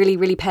really, really,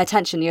 really pay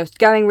attention. You're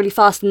going really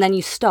fast and then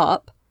you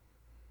stop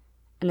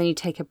and then you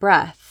take a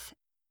breath.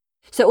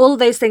 So all of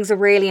those things are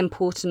really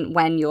important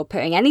when you're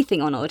putting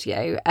anything on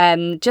audio.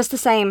 Just the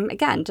same,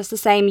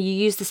 you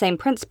use the same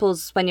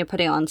principles when you're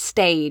putting it on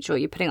stage or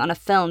you're putting it on a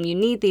film. You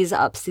need these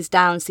ups, these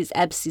downs, these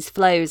ebbs, these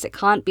flows. It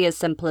can't be as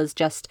simple as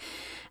just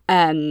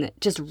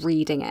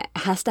reading it.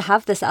 It has to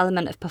have this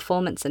element of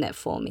performance in it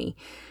for me.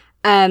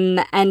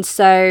 And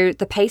so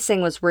the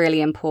pacing was really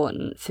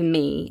important for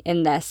me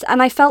in this.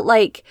 And I felt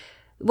like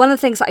one of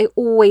the things that I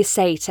always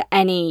say to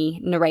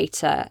any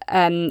narrator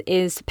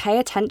is pay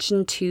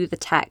attention to the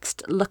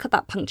text. Look at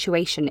that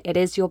punctuation. It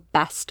is your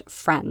best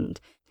friend.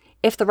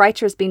 If the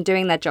writer has been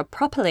doing their job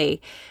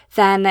properly,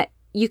 then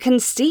you can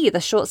see the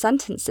short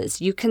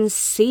sentences. You can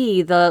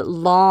see the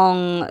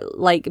long,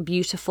 like,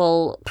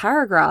 beautiful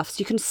paragraphs.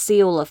 You can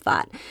see all of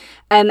that.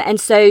 And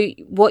so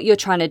what you're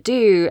trying to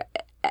do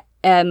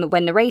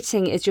when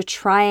narrating is you're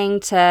trying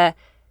to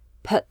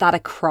put that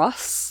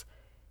across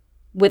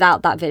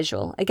without that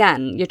visual.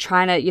 Again, you're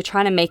trying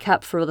to make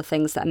up for all the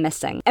things that are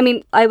missing. I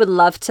mean, I would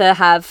love to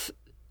have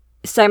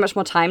so much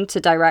more time to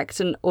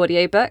direct an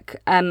audiobook.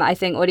 I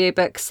think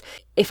audiobooks,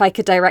 if I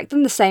could direct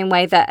them the same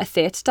way that a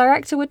theatre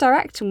director would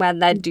direct, and where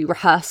they'd do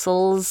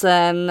rehearsals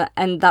and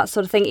that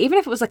sort of thing, even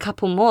if it was a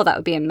couple more, that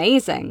would be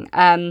amazing.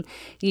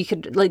 You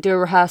could like do a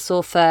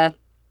rehearsal for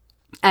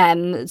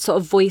sort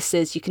of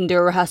voices. You can do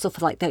a rehearsal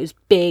for like those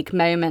big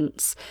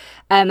moments.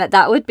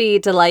 That would be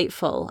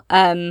delightful.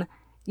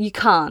 You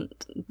can't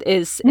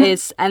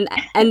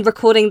and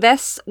recording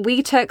this,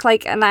 we took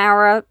like an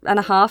hour and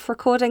a half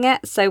recording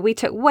it, so we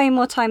took way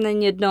more time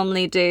than you'd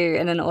normally do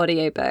in an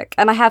audiobook.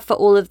 And I have for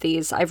all of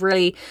these, I've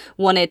really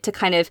wanted to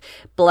kind of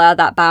blur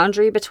that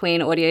boundary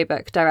between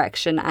audiobook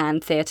direction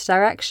and theatre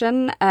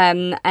direction,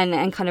 and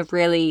kind of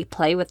really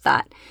play with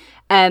that.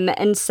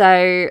 And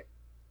so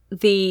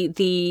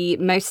the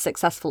most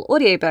successful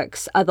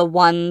audiobooks are the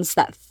ones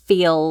that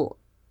feel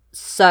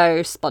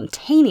so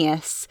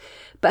spontaneous,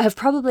 but have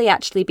probably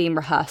actually been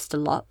rehearsed a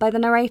lot by the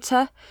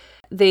narrator.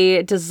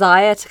 The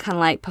desire to kind of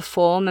like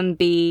perform and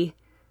be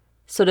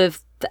sort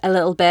of a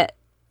little bit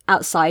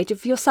outside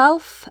of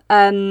yourself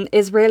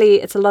is really,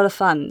 it's a lot of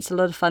fun. It's a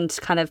lot of fun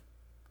to kind of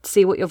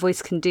see what your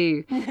voice can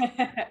do.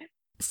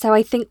 So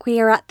I think we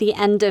are at the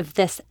end of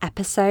this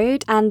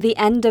episode and the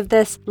end of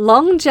this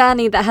long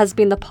journey that has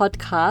been the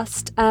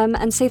podcast.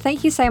 And so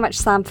thank you so much,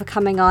 Sam, for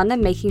coming on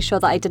and making sure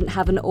that I didn't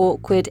have an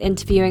awkward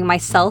interviewing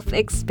myself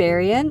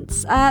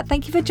experience.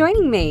 Thank you for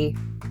joining me.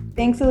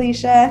 Thanks,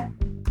 Alicia.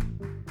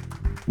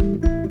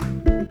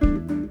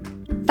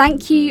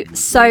 Thank you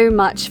so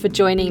much for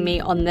joining me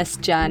on this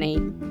journey.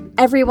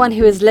 Everyone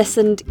who has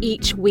listened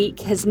each week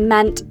has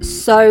meant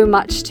so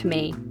much to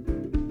me.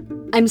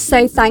 I'm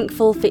so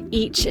thankful for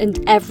each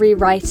and every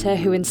writer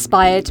who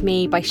inspired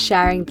me by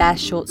sharing their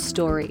short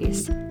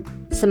stories.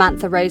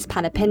 Samantha Rose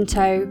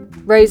Panapinto,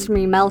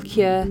 Rosemary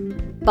Melchior,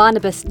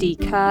 Barnabas D.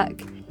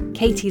 Kirk,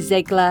 Katie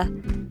Ziegler,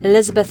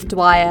 Elizabeth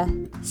Dwyer,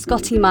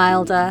 Scotty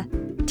Milder,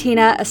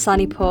 Tina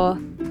Asanipour,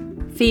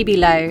 Phoebe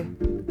Lowe,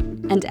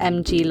 and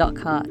MG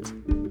Lockhart.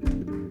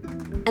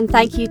 And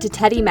thank you to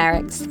Teddy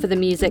Merricks for the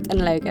music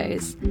and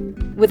logos.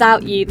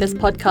 Without you, this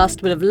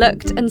podcast would have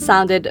looked and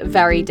sounded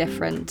very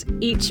different.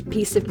 Each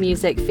piece of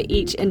music for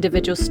each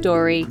individual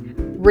story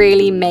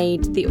really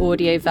made the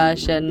audio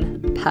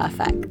version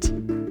perfect.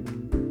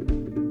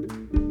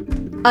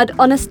 I'd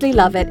honestly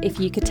love it if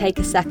you could take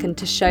a second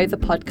to show the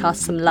podcast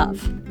some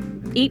love.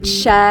 Each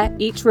share,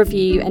 each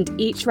review, and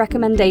each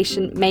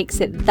recommendation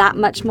makes it that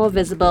much more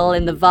visible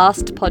in the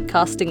vast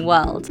podcasting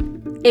world.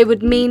 It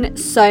would mean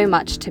so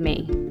much to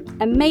me,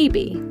 and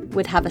maybe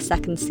would have a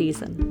second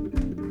season.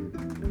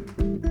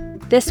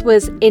 This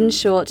was In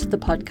Short, the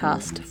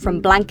podcast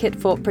from Blanket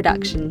Fort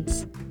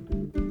Productions.